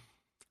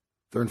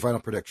 Third and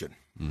final prediction.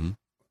 Mm-hmm.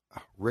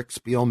 Rick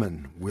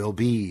Spielman will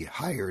be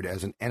hired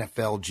as an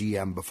NFL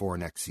GM before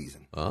next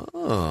season.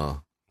 Oh.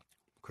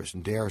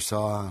 Christian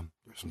Darrisaw,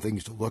 there's some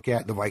things to look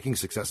at. The Vikings'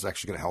 success is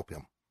actually going to help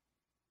him.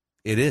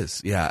 It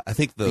is, yeah. I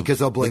think the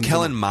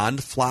Kellen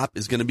Mond flop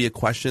is going to be a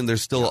question.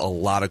 There's still a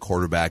lot of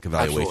quarterback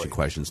evaluation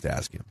questions to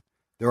ask him.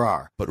 There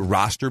are. But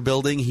roster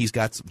building, he's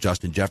got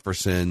Justin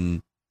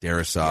Jefferson,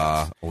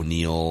 Darrisaw,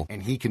 O'Neal.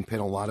 And he can pin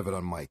a lot of it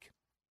on Mike.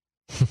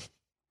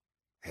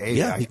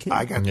 Hey,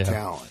 I got the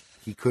talent.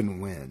 He couldn't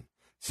win.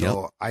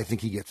 So I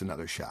think he gets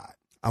another shot.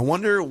 I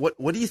wonder, what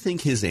do you think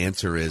his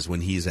answer is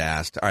when he's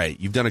asked, all right,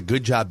 you've done a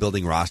good job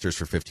building rosters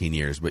for 15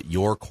 years, but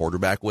your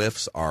quarterback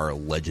whiffs are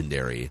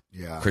legendary.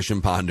 Yeah.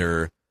 Christian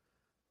Ponder,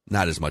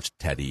 not as much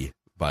Teddy,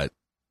 but,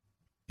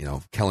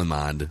 Kellen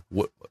Mond.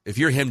 If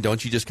you're him,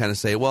 don't you just kind of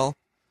say, well,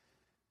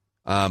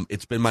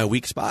 it's been my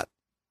weak spot?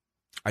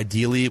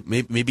 Ideally,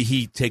 maybe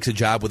he takes a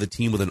job with a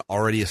team with an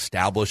already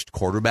established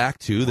quarterback,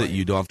 too, that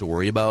you don't have to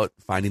worry about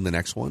finding the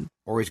next one.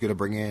 Or he's going to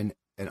bring in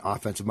an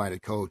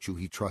offensive-minded coach who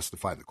he trusts to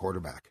find the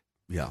quarterback.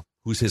 Yeah,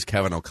 who's his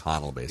Kevin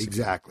O'Connell, basically.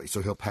 Exactly.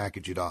 So he'll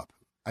package it up.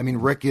 I mean,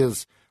 Rick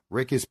is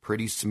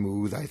pretty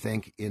smooth, I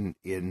think,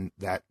 in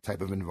that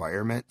type of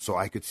environment. So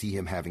I could see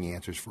him having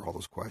answers for all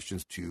those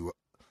questions to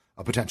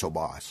a potential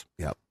boss.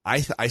 Yeah,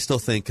 I still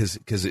think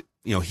because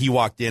he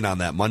walked in on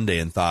that Monday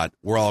and thought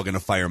we're all going to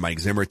fire Mike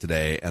Zimmer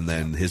today, and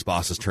then his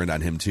bosses turned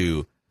on him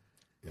too.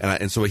 Yeah.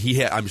 And so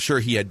I'm sure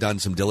he had done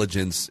some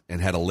diligence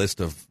and had a list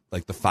of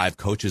like the 5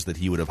 coaches that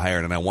he would have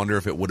hired. And I wonder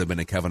if it would have been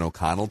a Kevin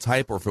O'Connell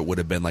type or if it would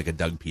have been like a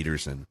Doug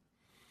Peterson.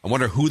 I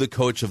wonder who the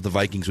coach of the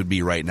Vikings would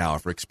be right now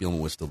if Rick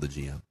Spielman was still the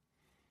GM.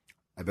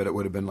 I bet it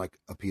would have been like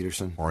a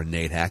Peterson or a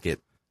Nate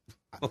Hackett.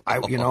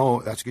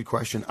 That's a good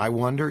question. I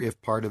wonder if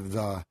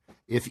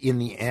if in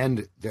the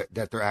end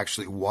that there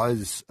actually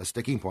was a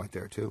sticking point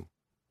there too.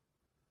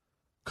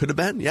 Could have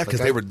been, yeah,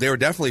 because they were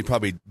definitely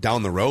probably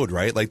down the road,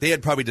 right? Like they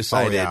had probably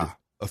decided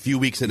a few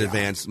weeks in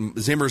advance.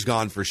 Zimmer's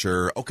gone for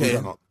sure.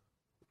 Okay.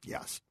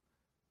 Yes.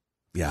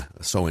 Yeah,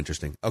 so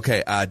interesting.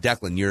 Okay,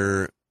 Declan,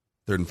 you're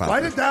third and final.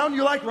 Write it down.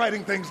 You like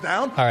writing things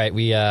down. All right,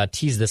 we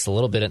teased this a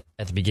little bit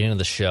at the beginning of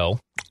the show.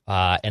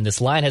 And this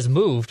line has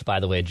moved, by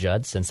the way,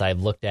 Judd, since I've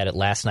looked at it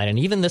last night and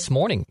even this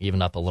morning,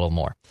 even up a little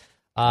more.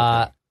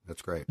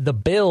 That's great. The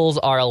Bills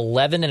are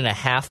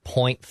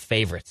 11.5-point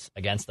favorites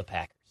against the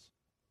Packers,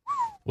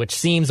 which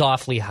seems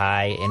awfully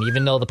high. And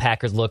even though the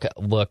Packers look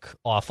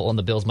awful and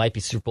the Bills might be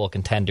Super Bowl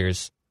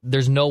contenders,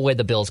 there's no way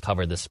the Bills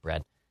cover this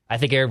spread. I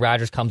think Aaron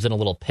Rodgers comes in a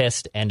little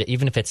pissed, and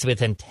even if it's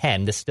within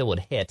 10, this still would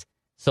hit.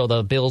 So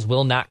the Bills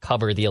will not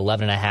cover the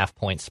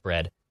 11.5-point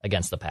spread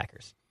against the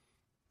Packers.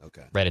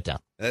 Okay. Write it down.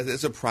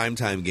 It's a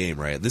primetime game,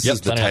 right? This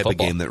is the type of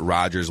game that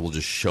Rodgers will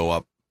just show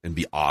up and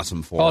be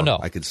awesome for. Oh, no.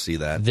 I could see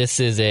that. This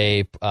is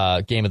a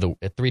game of the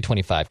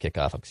 3:25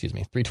 kickoff.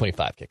 3:25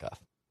 kickoff.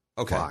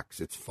 Okay.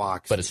 Fox. It's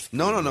Fox. But it's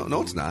no,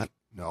 it's not.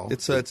 No.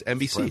 It's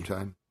NBC.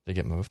 Time. Did it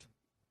get moved?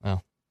 Oh.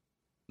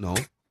 No.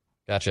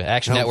 Gotcha.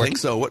 Action I don't Network. think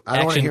so. What? I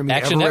don't want to hear me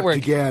Action ever Network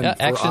again.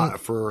 Yeah,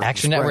 for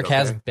Action spread, Network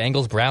has okay?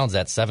 Bengals Browns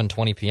at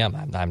 7:20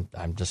 p.m.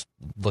 I'm just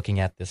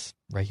looking at this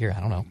right here. I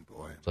don't know.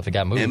 Boy. So if it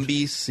got moved,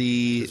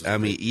 NBC. I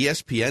mean,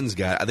 ESPN's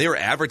got. They were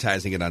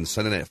advertising it on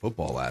Sunday Night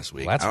Football last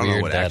week. Well, that's I don't weird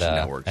know what that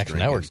Action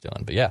Network's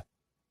doing, but yeah.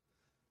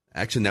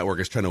 Action Network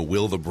is trying to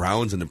will the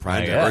Browns into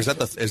prime time. Or is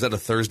that a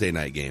Thursday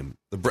night game?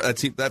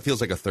 That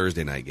feels like a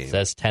Thursday night game. It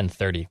says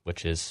 10:30,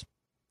 which is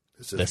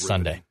this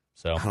Sunday.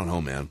 So I don't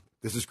know, man.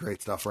 This is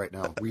great stuff right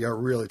now. We are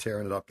really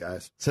tearing it up,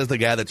 guys. Says the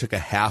guy that took a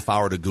half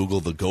hour to Google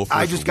the Gophers.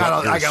 I got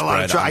a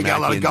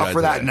lot of gut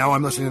for that. Today. Now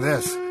I'm listening to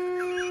this.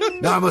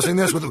 Now I'm listening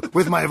to this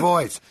with my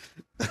voice.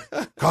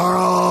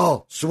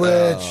 Carl,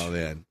 switch. Oh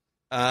man.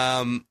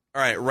 All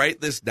right,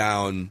 write this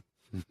down.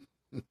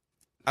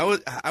 I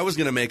was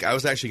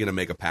actually gonna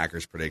make a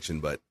Packers prediction,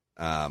 but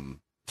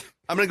I'm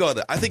gonna go with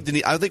it. I think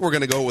we're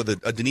gonna go with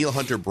a Danielle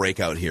Hunter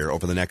breakout here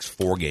over the next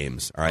 4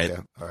 games. All right.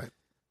 Okay. All right.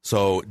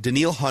 So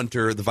Danielle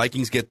Hunter, the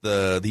Vikings get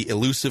the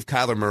elusive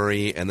Kyler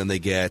Murray, and then they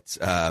get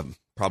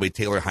probably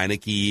Taylor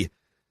Heineke,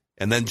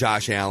 and then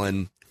Josh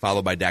Allen,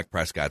 followed by Dak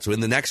Prescott. So in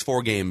the next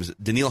 4 games,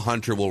 Danielle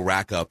Hunter will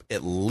rack up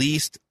at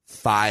least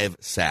 5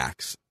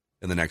 sacks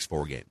in the next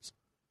 4 games.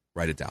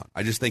 Write it down.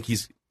 I just think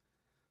he's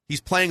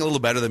playing a little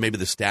better than maybe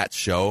the stats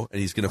show, and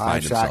he's going to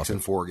find himself. 5 sacks in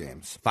 4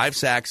 games. 5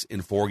 sacks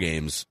in 4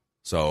 games.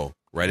 So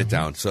write it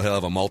down. So he'll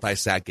have a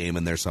multi-sack game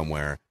in there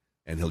somewhere,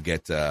 and he'll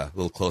get a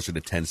little closer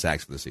to 10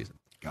 sacks for the season.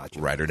 Gotcha.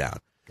 Write her down.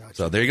 Gotcha.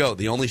 So there you go.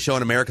 The only show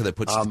in America that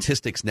puts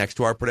statistics next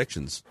to our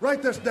predictions.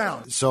 Write this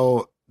down.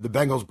 So the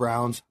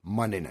Bengals-Browns,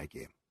 Monday night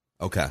game.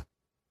 Okay.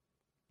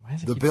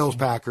 The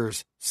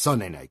Bills-Packers,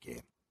 Sunday night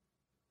game.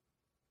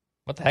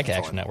 What the heck,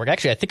 Action Network?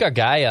 Actually, I think our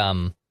guy,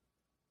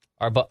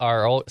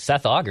 our old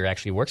Seth Auger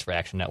actually works for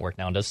Action Network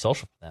now and does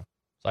social for them.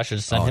 So I should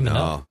just send him a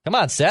note. Come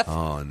on, Seth.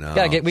 Oh no.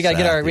 We gotta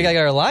get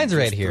our lines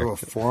right here. Threw a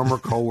former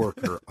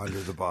coworker under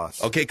the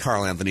bus. Okay,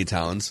 Carl Anthony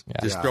Towns. Yeah.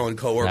 Just throwing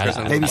coworkers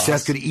under Maybe the bus.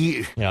 Seth could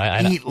eat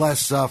less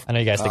stuff. I know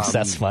you guys think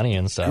Seth's funny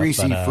and stuff.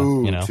 Greasy but,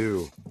 food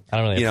too. I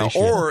don't really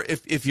appreciate or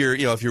if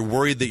you're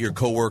worried that your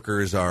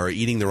coworkers are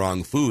eating the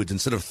wrong foods,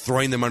 instead of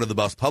throwing them under the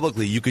bus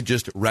publicly, you could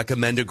just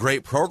recommend a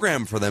great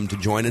program for them to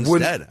join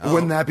instead.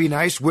 Wouldn't that be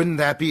nice? Wouldn't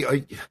that be?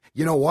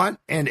 You know what?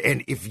 And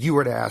if you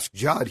were to ask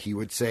Judd, he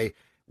would say,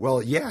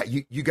 well, yeah,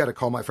 you got to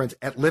call my friends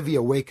at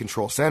Livea Weight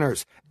Control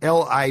Centers,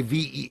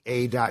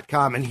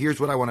 LIVEA.com. And here's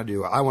what I want to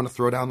do. I want to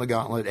throw down the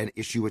gauntlet and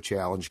issue a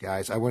challenge,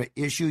 guys. I want to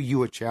issue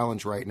you a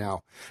challenge right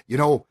now. You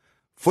know,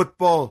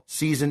 football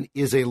season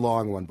is a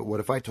long one, but what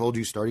if I told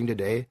you starting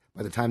today,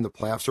 by the time the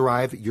playoffs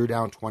arrive, you're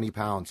down 20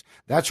 pounds?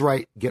 That's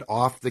right. Get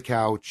off the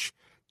couch.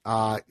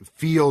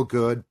 Feel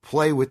good.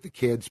 Play with the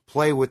kids.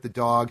 Play with the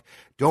dog.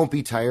 Don't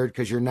be tired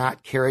because you're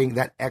not carrying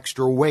that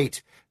extra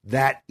weight.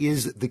 That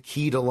is the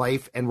key to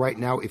life. And right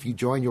now, if you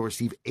join, you'll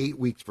receive 8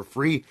 weeks for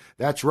free.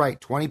 That's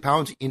right. 20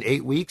 pounds in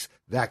 8 weeks.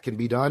 That can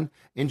be done.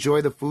 Enjoy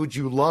the foods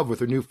you love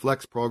with our new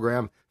Flex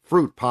program,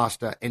 fruit,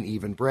 pasta, and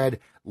even bread.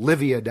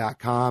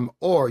 Livea.com,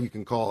 or you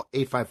can call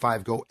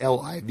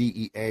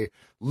 855-GO-LIVEA.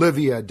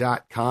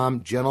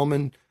 Livea.com.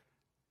 Gentlemen,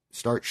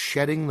 start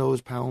shedding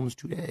those pounds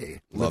today.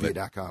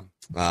 Livea.com.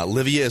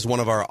 Livea is one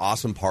of our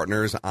awesome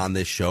partners on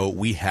this show.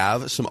 We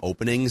have some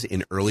openings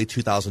in early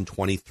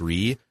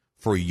 2023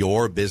 for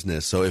your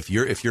business. So if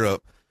you're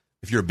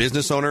a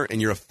business owner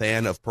and you're a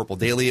fan of Purple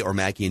Daily or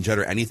Mackey and Judd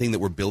or anything that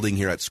we're building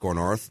here at Score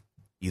North,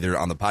 either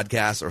on the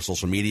podcast or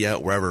social media,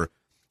 wherever,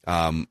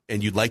 and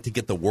you'd like to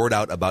get the word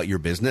out about your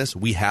business,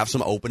 we have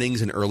some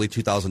openings in early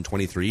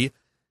 2023.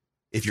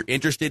 If you're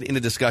interested in a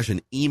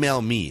discussion,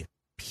 email me,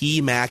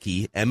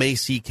 pmackey,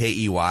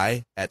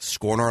 MACKEY, at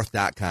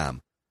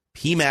scorenorth.com.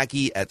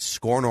 pmackey at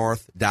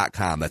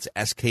scorenorth.com. That's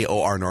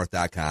SKOR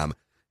North.com.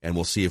 And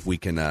we'll see if we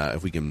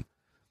can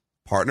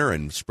partner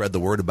and spread the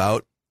word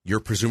about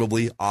your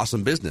presumably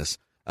awesome business.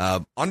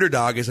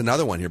 Underdog is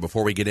another one here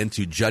before we get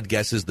into Judd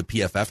guesses the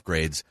PFF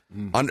grades.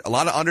 A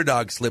lot of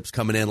underdog slips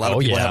coming in. A lot of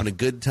people having a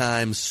good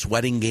time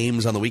sweating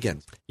games on the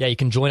weekend. Yeah, you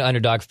can join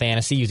Underdog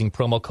Fantasy using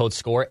promo code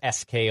SCORE,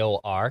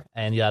 SKOR,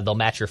 and they'll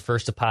match your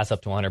first deposit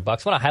up to $100. I want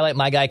to highlight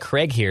my guy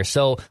Craig here.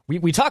 So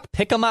we talk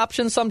pick'em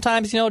options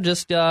sometimes,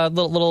 just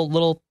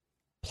little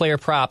player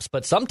props,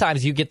 but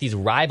sometimes you get these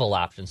rival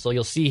options. So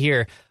you'll see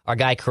here our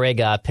guy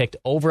Craig picked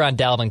over on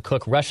Dalvin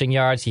Cook rushing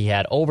yards. He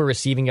had over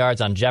receiving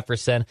yards on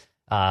Jefferson,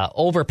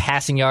 over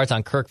passing yards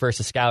on Kirk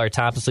versus Skylar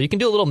Thompson. So you can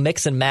do a little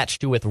mix and match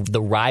too with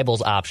the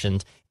rivals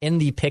options in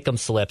the pick'em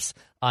slips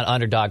on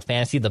Underdog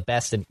Fantasy, the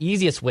best and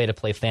easiest way to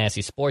play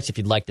fantasy sports. If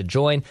you'd like to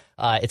join,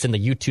 it's in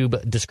the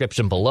YouTube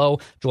description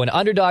below. Join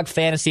Underdog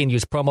Fantasy and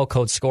use promo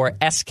code SCORE,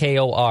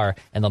 SKOR,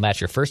 and they'll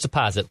match your first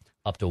deposit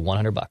up to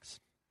 $100.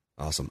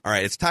 Awesome. All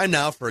right, it's time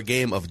now for a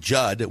game of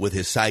Judd with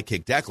his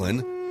sidekick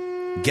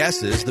Declan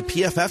guesses the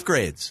PFF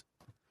grades.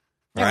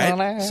 All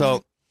right,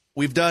 so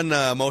we've done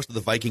most of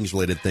the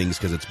Vikings-related things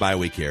because it's bye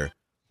week here.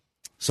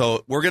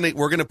 So we're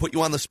gonna put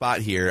you on the spot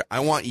here. I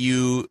want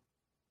you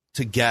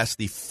to guess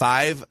the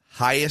 5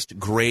 highest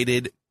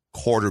graded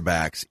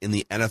quarterbacks in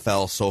the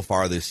NFL so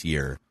far this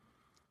year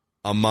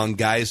among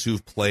guys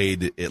who've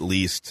played at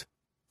least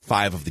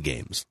 5 of the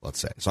games. Let's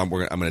say. So I'm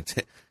gonna.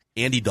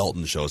 Andy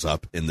Dalton shows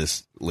up in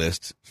this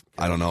list.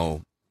 I don't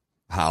know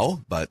how,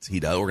 but he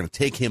does. We're going to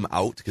take him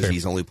out because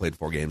he's only played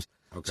 4 games.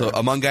 Okay. So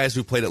among guys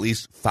who played at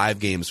least 5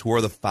 games, who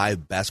are the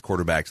 5 best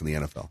quarterbacks in the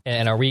NFL?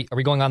 And are we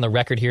going on the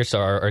record here?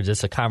 So, or is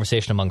this a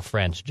conversation among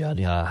friends, Judd?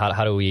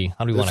 How do we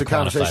want to quantify It's a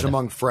conversation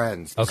among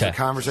friends. Okay. It's a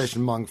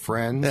conversation among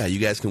friends. Yeah, you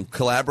guys can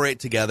collaborate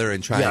together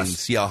and try and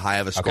see how high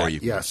of a score you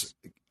can. Yes.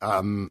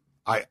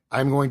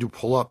 I'm going to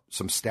pull up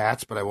some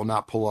stats, but I will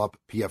not pull up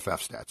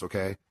PFF stats.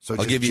 Okay, so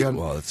I'll give you.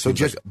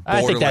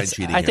 I think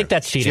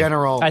that's cheating.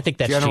 General I think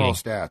that's general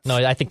cheating. stats. No,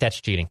 I think that's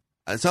cheating.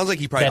 It sounds like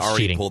he probably That's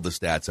already cheating. pulled the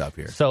stats up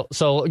here. So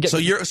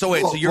you're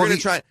going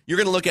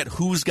to look at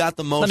who's got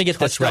the most Let me get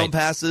this touchdown right.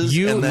 passes,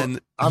 and then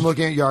I'm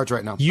looking at yards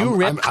right now.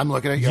 I'm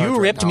looking at yards.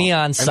 You ripped right me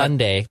now. on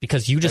Sunday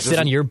because you just sit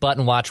on your butt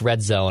and watch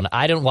Red Zone.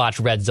 I didn't watch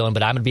Red Zone,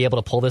 but I'm going to be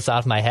able to pull this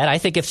off my head. I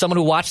think if someone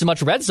who watches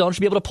much Red Zone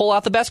should be able to pull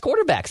out the best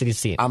quarterbacks that he's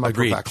seen. I'm a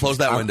Agreed. perfectionist. Close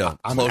that window.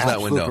 I'm Close an that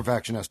absolute window.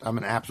 perfectionist. I'm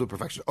an absolute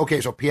perfectionist.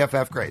 Okay, so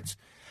PFF grades.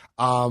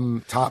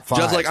 Top 5.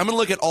 Jud's like, I'm going to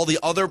look at all the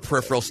other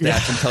peripheral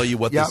stats and tell you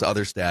what this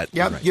other stat is.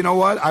 Yep. Right. You know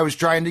what? I was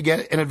trying to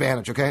get an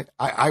advantage, okay?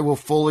 I will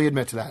fully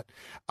admit to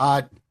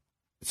that.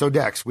 So,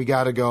 Dex, we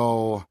got to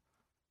go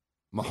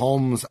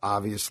Mahomes,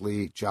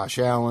 obviously. Josh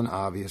Allen,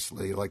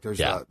 obviously. Like,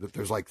 there's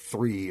like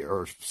 3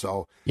 or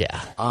so.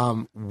 Yeah.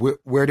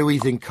 Where do we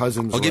think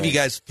Cousins I'll give you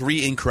ranks? guys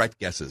 3 incorrect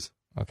guesses.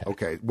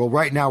 Okay. Well,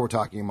 right now we're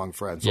talking among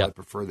friends, so I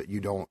prefer that you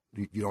don't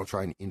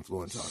try and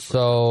influence us.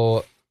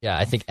 So, yeah,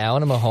 I think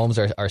Allen and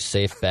Mahomes are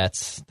safe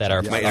bets that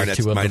are 2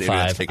 of the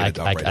 5. I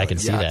can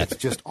see that.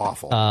 It's just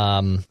awful.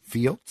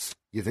 Fields,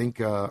 you think?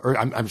 Or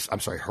I'm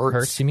sorry, Hurts.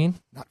 Hurts, you mean?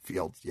 Not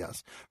Fields.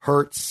 Yes,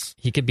 Hurts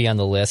He could be on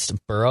the list.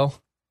 Burrow,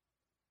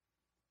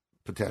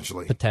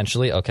 potentially.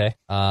 okay.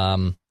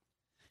 Didn't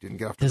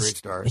get off to a great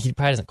start. He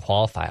probably doesn't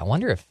qualify. I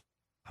wonder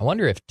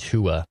if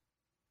Tua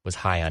was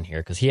high on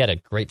here because he had a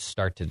great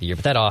start to the year,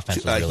 but that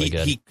offense was really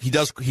good. He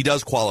does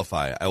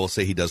qualify. I will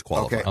say he does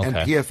qualify. Okay. And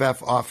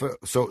PFF off.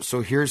 So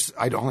here's,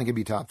 I don't think it'd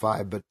be top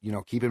 5, but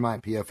keep in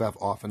mind PFF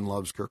often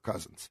loves Kirk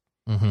Cousins.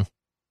 Mm-hmm.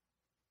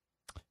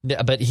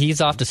 Yeah, but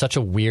he's off to such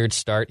a weird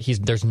start.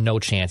 There's no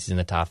chance he's in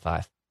the top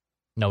 5.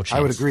 No chance.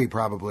 I would agree,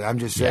 probably. I'm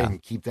just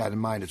saying, keep that in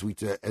mind as we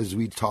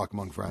talk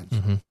among friends.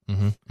 Mm-hmm,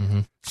 mm-hmm, mm-hmm.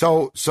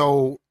 So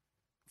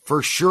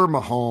for sure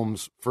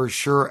Mahomes, for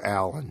sure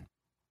Allen.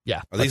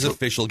 Yeah. Are these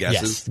official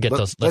guesses?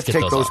 Yes. Let's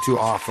take those 2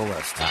 off the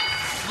list.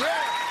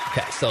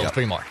 Okay, so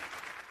 3 more.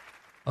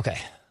 Okay.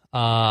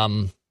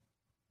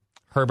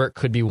 Herbert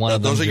could be one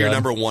of them. Those are your Judd.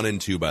 number 1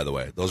 and 2, by the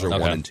way. Those are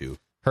 1 and 2.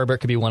 Herbert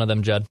could be one of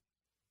them, Judd.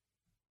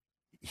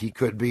 He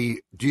could be.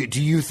 Do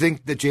you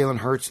think that Jalen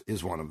Hurts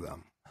is one of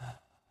them?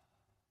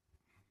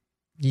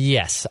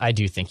 Yes, I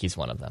do think he's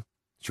one of them.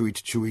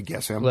 Should we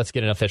guess him? Let's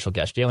get an official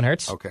guess. Jalen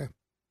Hurts? Okay.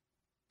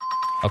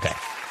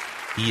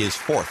 He is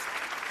 4th.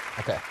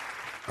 Okay.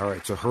 All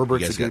right, so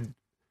Herbert's a good.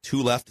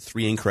 2 left,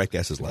 3 incorrect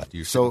guesses left.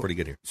 You're still pretty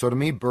good here. So to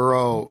me,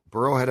 Burrow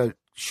had a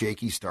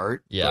shaky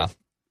start. Yeah.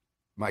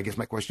 I guess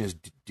my question is,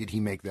 did he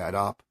make that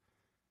up?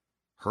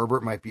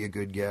 Herbert might be a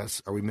good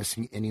guess. Are we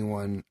missing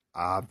anyone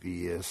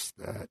obvious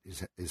that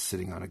is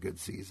sitting on a good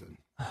season?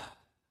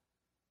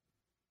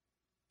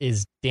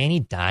 Is Danny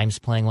Dimes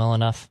playing well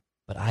enough?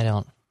 But I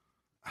don't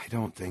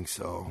think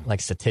so.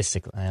 Like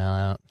statistically,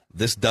 I don't.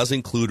 This does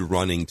include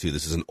running too.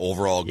 This is an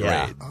overall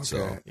grade. Okay.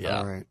 So yeah.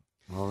 All right.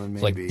 Well, then maybe.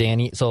 So like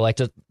Danny. So like,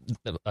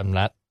 I'm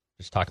not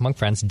just talking among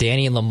friends.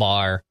 Danny and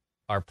Lamar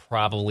are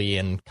probably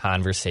in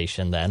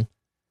conversation then.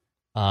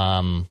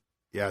 Yeah,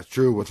 it's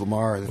true with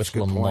Lamar. That's with a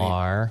good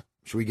Lamar. Point.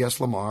 Should we guess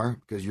Lamar?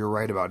 Because you're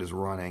right about his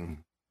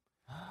running.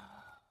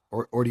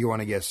 Or do you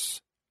want to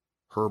guess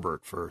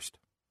Herbert first?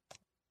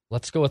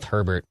 Let's go with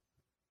Herbert.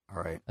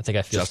 All right. I think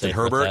I feel Justin safe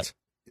Herbert. with that.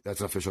 That's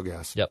an official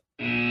guess. Yep.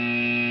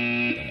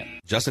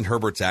 Justin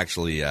Herbert's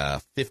actually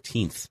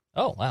 15th.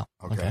 Oh, wow.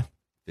 Okay.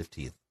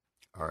 15th.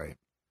 All right.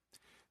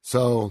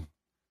 So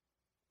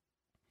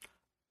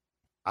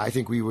I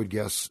think we would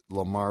guess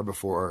Lamar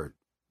before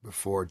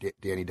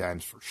Danny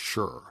Dimes for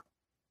sure.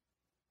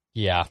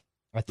 Yeah.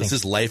 I think This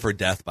is life or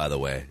death, by the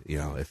way.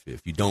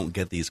 If you don't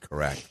get these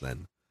correct,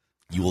 then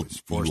you will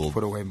forced to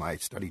put away my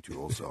study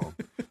tools. So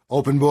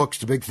open books,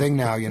 the big thing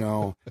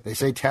now. They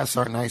say tests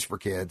aren't nice for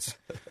kids,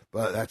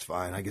 but that's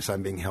fine. I guess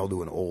I'm being held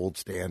to an old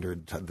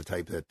standard, the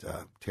type that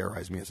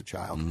terrorized me as a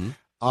child.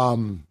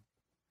 Mm-hmm.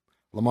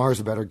 Lamar's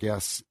a better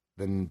guess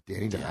than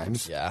Danny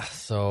Dimes. Yeah.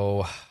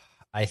 So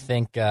I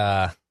think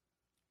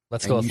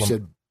let's go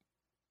with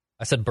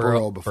I said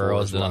Burrow.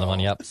 Burrow's another one.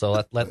 Yep.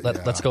 So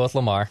let's go with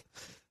Lamar.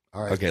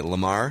 All right. Okay,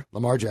 Lamar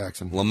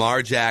Jackson.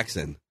 Lamar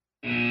Jackson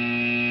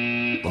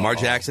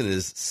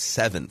is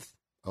 7th.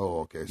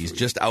 Oh, okay. He's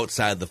just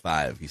outside the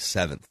 5. He's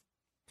 7th.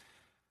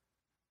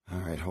 All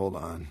right, hold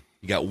on.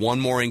 You got 1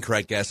 more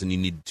incorrect guess, and you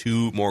need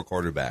 2 more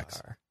quarterbacks.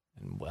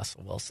 And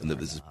Russell Wilson. And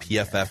this is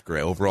PFF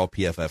grade, overall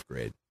PFF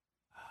grade.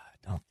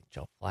 I don't think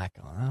Joe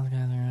Flacco. Oh, the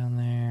guys are on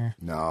there.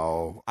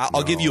 No.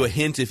 I'll give you a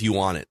hint if you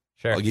want it.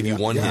 Sure. I'll give you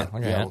one hint.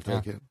 Okay. Yeah, we'll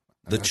take it.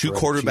 The 2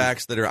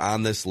 quarterbacks that are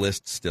on this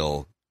list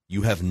still,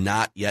 you have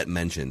not yet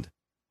mentioned.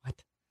 What?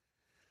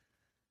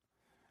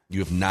 You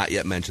have not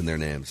yet mentioned their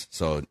names.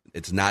 So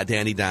it's not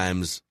Danny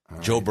Dimes. All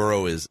Joe right.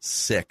 Burrow is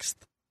 6th.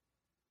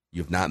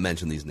 You have not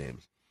mentioned these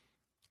names.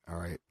 All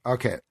right.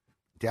 Okay.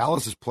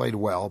 Dallas has played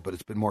well, but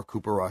it's been more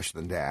Cooper Rush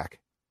than Dak.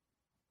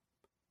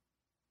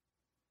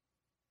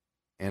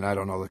 And I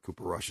don't know that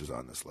Cooper Rush is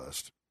on this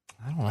list.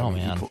 I don't know,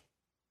 man.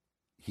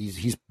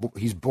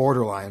 He's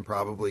borderline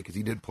probably because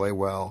he did play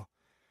well.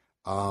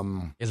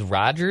 Is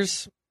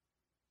Rodgers?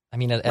 I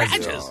mean,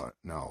 Rodgers?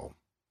 No,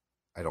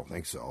 I don't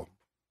think so.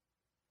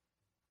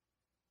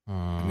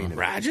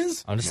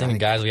 Rodgers? I'm just thinking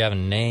guys we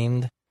haven't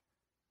named.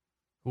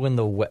 Who in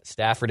the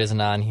Stafford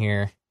isn't on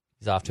here.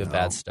 He's off to a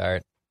bad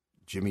start.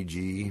 Jimmy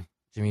G.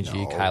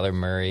 Kyler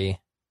Murray.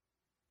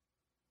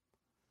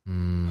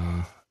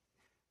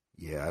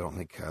 Yeah, I don't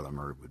think Kyler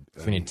Murray would.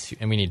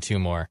 We need two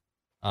more.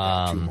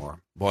 Two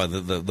more. Boy,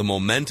 the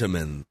momentum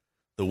and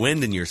the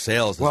wind in your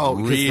sails has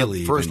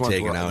really been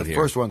taken out here.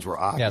 The first ones were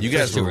obvious. Yeah, you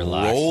guys were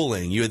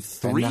rolling. You had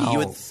three. You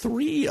had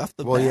three off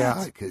the bat. Well,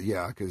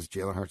 yeah, because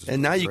Jalen Hurts.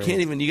 And now you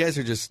can't even. You guys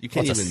are just. You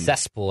can't even. It's a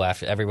cesspool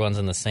after everyone's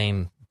in the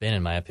same bin,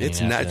 in my opinion.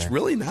 It's not. It's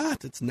really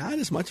not. It's not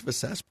as much of a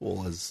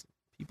cesspool as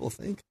people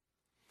think.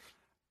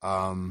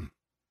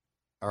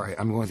 All right,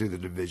 I'm going through the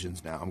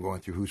divisions now. I'm going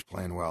through who's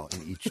playing well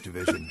in each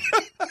division.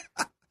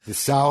 The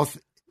South.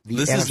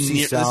 This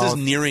is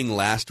nearing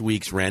last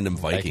week's random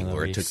Viking,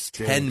 where it took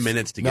 10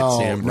 minutes to get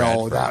Sam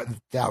Bradford. No,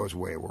 that was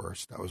way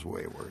worse. That was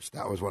way worse.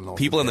 That was one of those.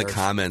 People in the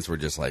comments were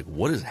just like,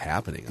 "What is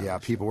happening?" Yeah,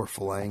 people were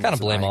filleting. Kind of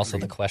blame also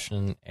the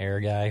question air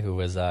guy who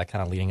was kind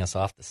of leading us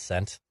off the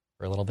scent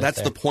for a little bit. That's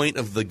there. the point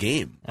of the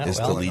game is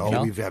to lead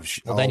you.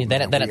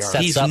 Then it sets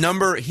up.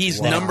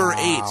 He's number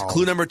 8.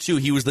 Clue number 2.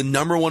 He was the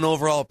number 1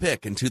 overall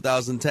pick in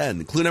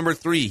 2010. Clue number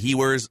 3. He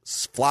wears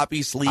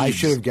floppy sleeves. I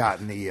should have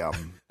gotten the.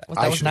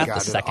 That was not the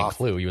second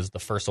clue. He was the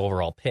first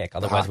overall pick.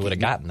 Otherwise, we would have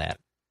gotten that.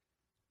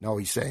 No,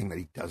 he's saying that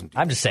he doesn't.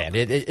 I'm just saying.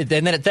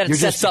 Then it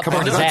sets up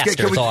for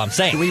disaster. That's all I'm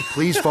saying. Can we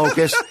please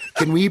focus?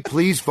 Can we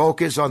please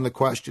focus on the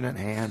question at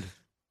hand?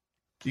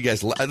 You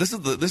guys, this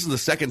is the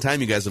second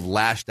time you guys have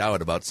lashed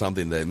out about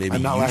something that maybe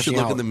you should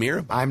look in the mirror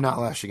about. I'm not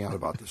lashing out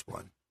about this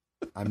one.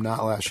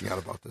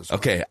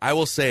 Okay, I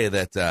will say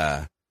that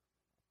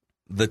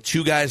the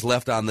two guys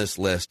left on this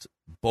list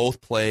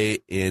both play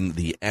in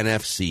the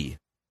NFC.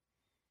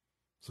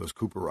 So is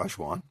Cooper Rush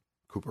one?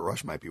 Cooper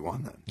Rush might be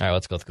one then. All right,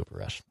 let's go with Cooper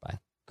Rush. Fine.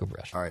 Cooper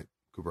Rush. All right,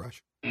 Cooper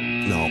Rush.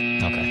 No.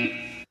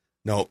 Okay.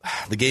 No,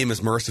 the game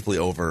is mercifully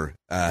over.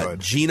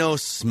 Geno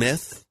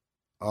Smith.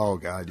 Oh,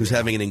 God. Who's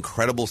having an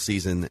incredible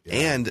season.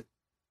 Yeah. And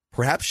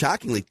perhaps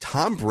shockingly,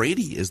 Tom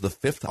Brady is the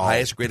 5th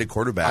highest graded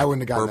quarterback for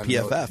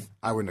PFF.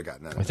 I wouldn't have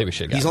gotten that. I think we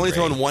should have He's only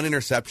thrown 1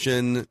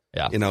 interception.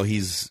 Yeah. You know,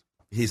 his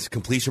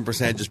completion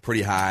percentage is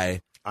pretty high.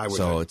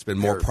 So it's been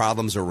more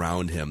problems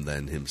around him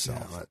than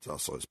himself. Yeah, that's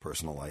also his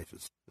personal life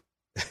is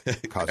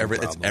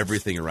it's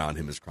everything around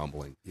him is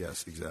crumbling.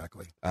 Yes,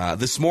 exactly.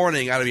 This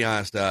morning, I gotta be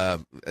honest,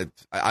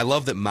 I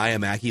love that Maya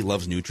Mackey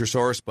loves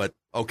Nutrisource, but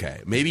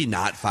okay, maybe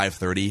not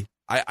 5:30.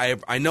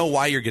 I know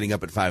why you're getting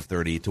up at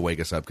 5:30 to wake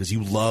us up, because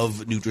you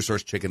love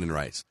Nutrisource chicken and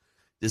rice.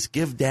 Just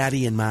give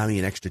Daddy and Mommy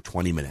an extra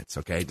 20 minutes,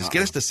 okay? Just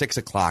get us to 6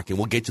 o'clock, and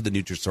we'll get you the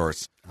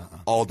Nutrisource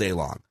all day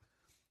long.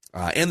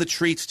 And the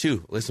treats,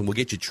 too. Listen, we'll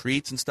get you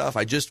treats and stuff.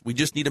 We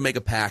just need to make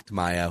a pact,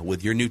 Maya,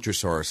 with your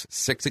Nutrisource.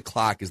 6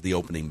 o'clock is the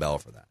opening bell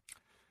for that.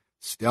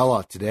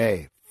 Stella,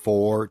 today,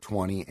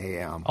 4:20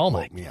 a.m. Oh,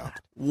 my God.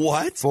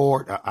 What?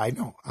 I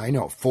know.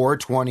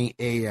 4:20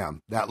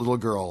 a.m. That little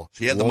girl.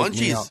 She had the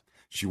munchies.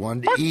 She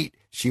wanted to eat.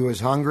 She was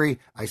hungry.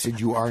 I said,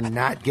 you are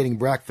not getting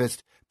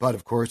breakfast. But,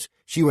 of course,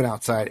 she went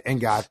outside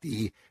and got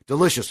the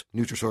delicious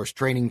Nutrisource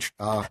training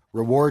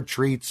reward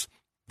treats.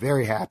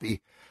 Very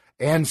happy.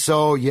 And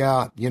so,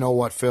 yeah, you know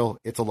what, Phil?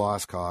 It's a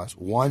lost cause.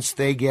 Once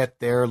they get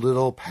their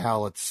little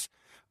pallets,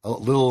 a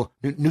little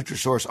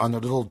Nutrisource on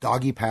their little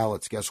doggy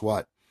pallets, guess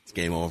what? It's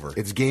game over.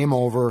 It's game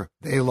over.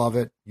 They love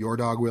it. Your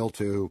dog will,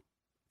 too.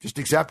 Just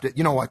accept it.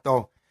 You know what,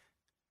 though?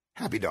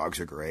 Happy dogs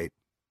are great.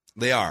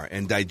 They are,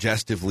 and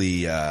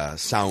digestively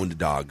sound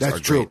dogs are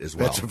true. Great as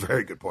well. That's a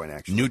very good point,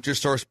 actually.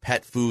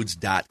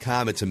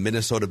 NutrisourcePetFoods.com. It's a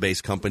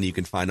Minnesota-based company. You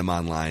can find them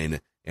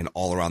online and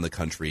all around the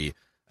country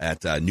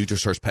at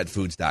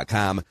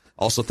NutrisourcePetFoods.com.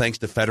 Also, thanks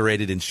to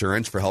Federated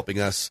Insurance for helping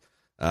us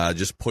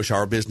just push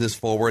our business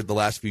forward the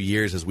last few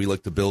years as we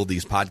look to build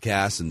these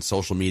podcasts and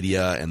social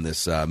media and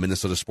this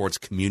Minnesota sports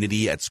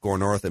community at Score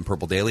North and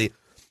Purple Daily.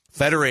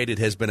 Federated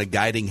has been a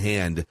guiding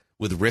hand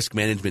with risk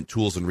management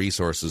tools and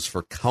resources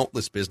for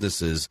countless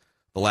businesses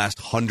the last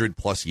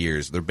 100+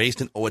 years. They're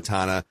based in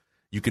Owatonna.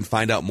 You can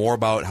find out more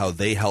about how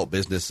they help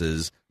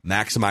businesses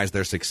maximize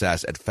their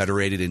success at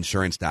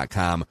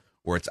federatedinsurance.com,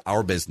 where it's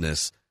our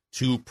business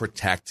to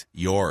protect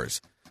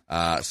yours.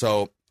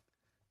 So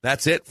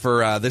that's it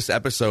for this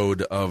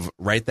episode of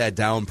Write That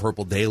Down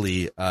Purple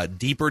Daily.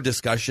 Deeper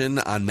discussion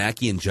on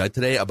Mackey and Judd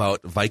today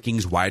about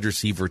Vikings wide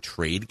receiver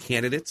trade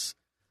candidates.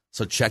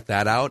 So check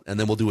that out, and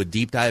then we'll do a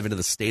deep dive into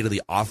the state of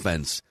the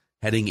offense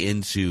heading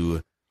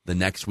into the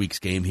next week's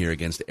game here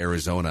against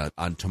Arizona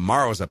on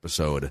tomorrow's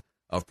episode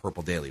of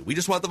Purple Daily. We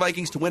just want the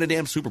Vikings to win a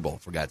damn Super Bowl,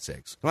 for God's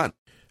sakes. Come on.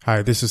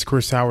 Hi, this is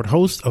Chris Howard,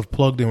 host of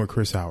Plugged In with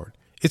Chris Howard.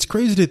 It's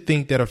crazy to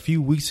think that a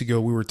few weeks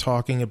ago we were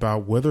talking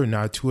about whether or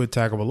not Tua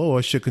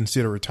Tagovailoa should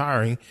consider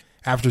retiring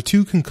after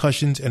 2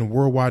 concussions and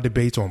worldwide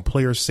debates on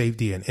player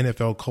safety and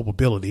NFL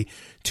culpability.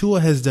 Tua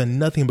has done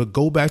nothing but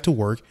go back to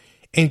work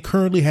and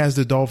currently has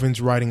the Dolphins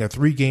riding a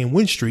 3-game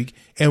win streak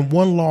and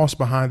 1 loss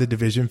behind the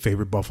division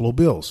favorite Buffalo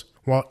Bills.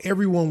 While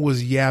everyone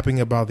was yapping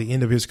about the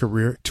end of his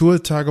career, Tua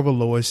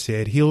Tagovailoa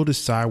said he'll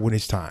decide when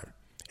it's time.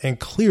 And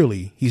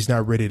clearly, he's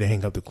not ready to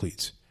hang up the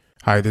cleats.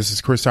 Hi, this is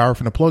Chris Howard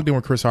from the Plugged In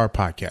with Chris Howard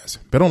podcast.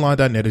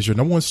 BetOnline.net is your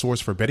number one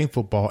source for betting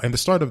football and the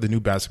start of the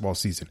new basketball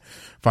season.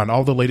 Find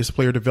all the latest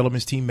player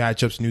developments, team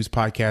matchups, news,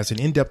 podcasts, and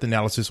in-depth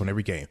analysis on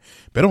every game.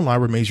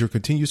 BetOnline remains your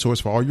continued source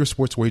for all your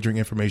sports wagering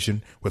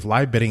information with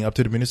live betting,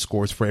 up-to-the-minute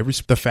scores for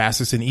the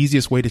fastest and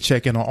easiest way to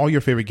check in on all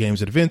your favorite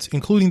games and events,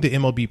 including the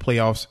MLB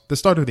playoffs, the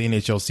start of the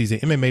NHL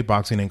season, MMA,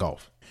 boxing, and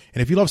golf.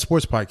 And if you love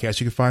sports podcasts,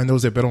 you can find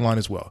those at BetOnline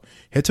as well.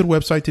 Head to the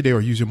website today or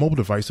use your mobile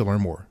device to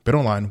learn more.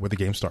 BetOnline, where the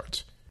game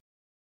starts.